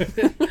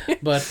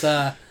 But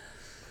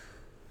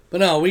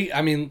no,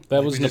 I mean, That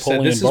like was we just said,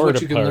 Napoleon this is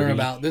what you can learn Bonerparty.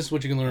 about. This is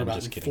what you can learn about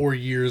just in kidding. 4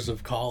 years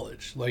of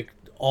college. Like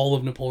all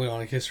of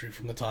Napoleonic history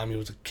from the time he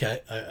was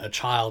a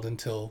child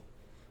until,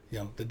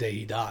 the day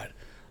he died.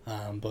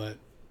 But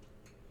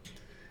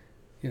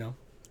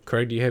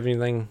Craig, do you have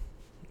anything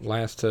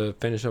last to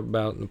finish up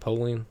about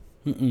Napoleon?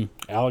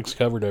 Alex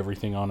covered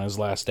everything on his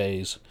last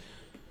days.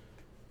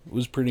 It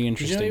was pretty did you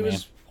interesting, know he man.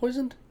 was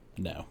poisoned?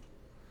 No.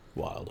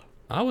 Wild.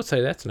 I would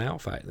say that's an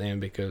out fact then,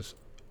 because,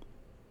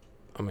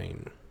 I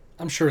mean,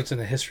 I'm sure it's in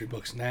the history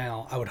books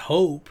now. I would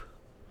hope.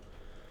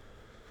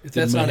 If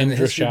Did that's not in the Mahindra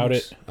history shout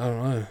books, it? I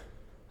don't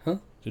know.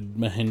 Did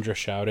Mahindra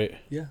shout it?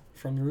 Yeah,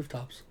 from the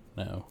rooftops.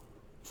 No.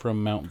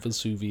 From Mount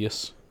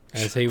Vesuvius.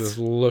 As he was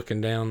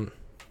looking down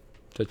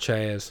to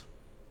Chaz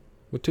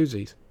with 2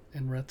 Z's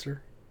And Retzer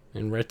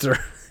and Retzer.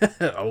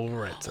 Old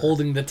Retzer.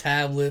 holding the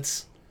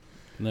tablets.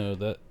 No,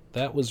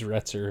 that was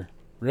Retzer.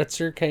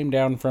 Retzer came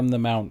down from the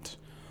mount,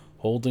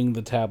 holding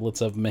the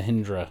tablets of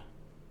Mahindra.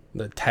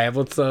 The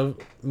tablets of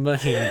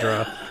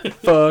Mahindra.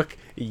 Fuck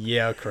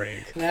yeah,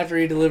 Craig. And after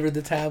he delivered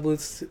the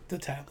tablets.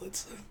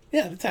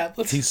 Yeah, the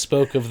tablets. He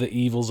spoke of the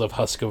evils of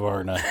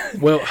Husqvarna.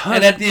 Well,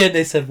 And at the end,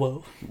 they said,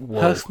 "Whoa."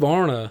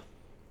 Husqvarna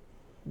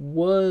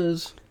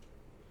was.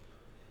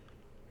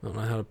 I don't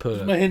know how to put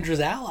it. Mahindra's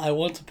ally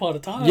once upon a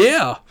time.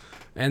 Yeah.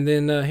 And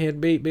then he had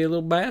be a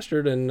little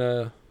bastard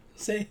and.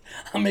 Say,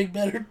 I'll make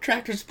better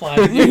tractor supply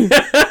than you.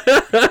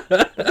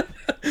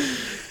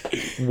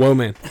 Whoa,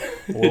 man.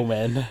 Whoa,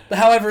 man. But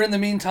however, in the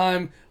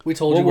meantime, we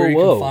told you Whoa, where you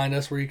whoa. can find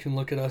us, where you can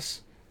look at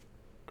us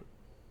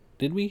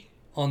Did we?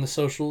 on the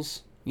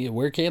socials, Yeah,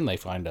 where can they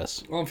find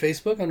us? on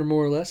Facebook under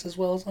More or Less, as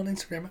well as on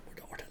Instagram at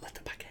Don't Let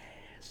the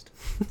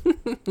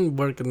Podcast.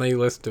 Where can they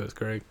listen to us,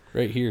 Craig?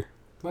 Right here,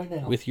 Right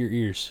now. with your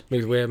ears.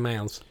 Because we have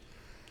mouths.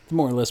 The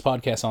More or Less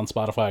Podcast on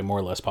Spotify, More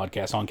or Less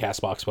Podcast on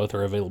CastBox. Both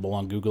are available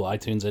on Google,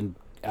 iTunes, and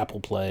Apple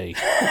Play.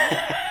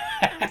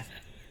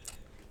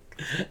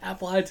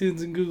 Apple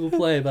iTunes and Google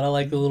Play, but I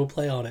like the little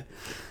play on it.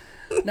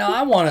 Now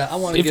I want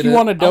to If get you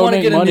wanna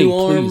donate a money, new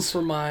arm please.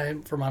 for my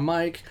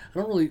mic.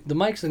 The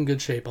mic's in good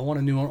shape. I want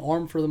a new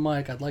arm for the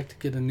mic. I'd like to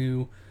get a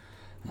new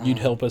You'd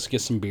help us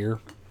get some beer.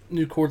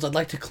 new cords. I'd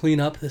like to clean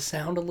up the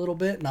sound a little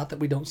bit. Not that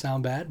we don't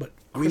sound bad, but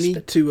We crisp need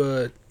it.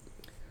 to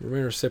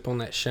remember to sip on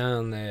that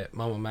shine that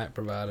Mama Mac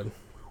provided.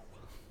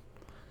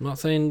 I'm not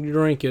saying you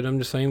drink it. I'm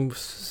just saying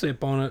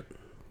sip on it.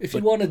 If you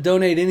want to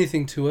donate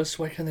anything to us,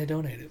 where can they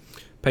donate it?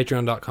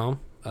 Patreon.com.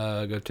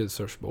 Go to the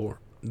search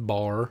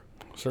bar,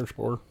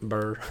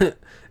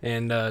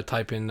 and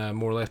type in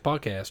More or Less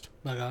Podcast.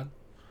 My God.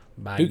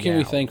 By Who can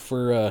we gal. thank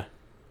for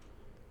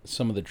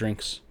some of the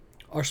drinks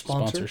Our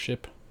sponsor.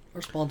 sponsorship?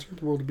 Our sponsor,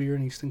 the World of Beer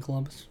in Easton,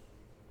 Columbus.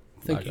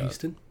 Thank My you, God.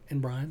 Easton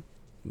and Brian.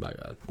 By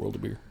God. World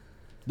of Beer.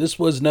 This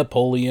was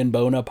Napoleon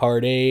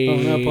Bonaparte.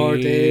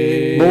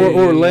 Bonaparte.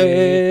 More or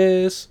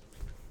less.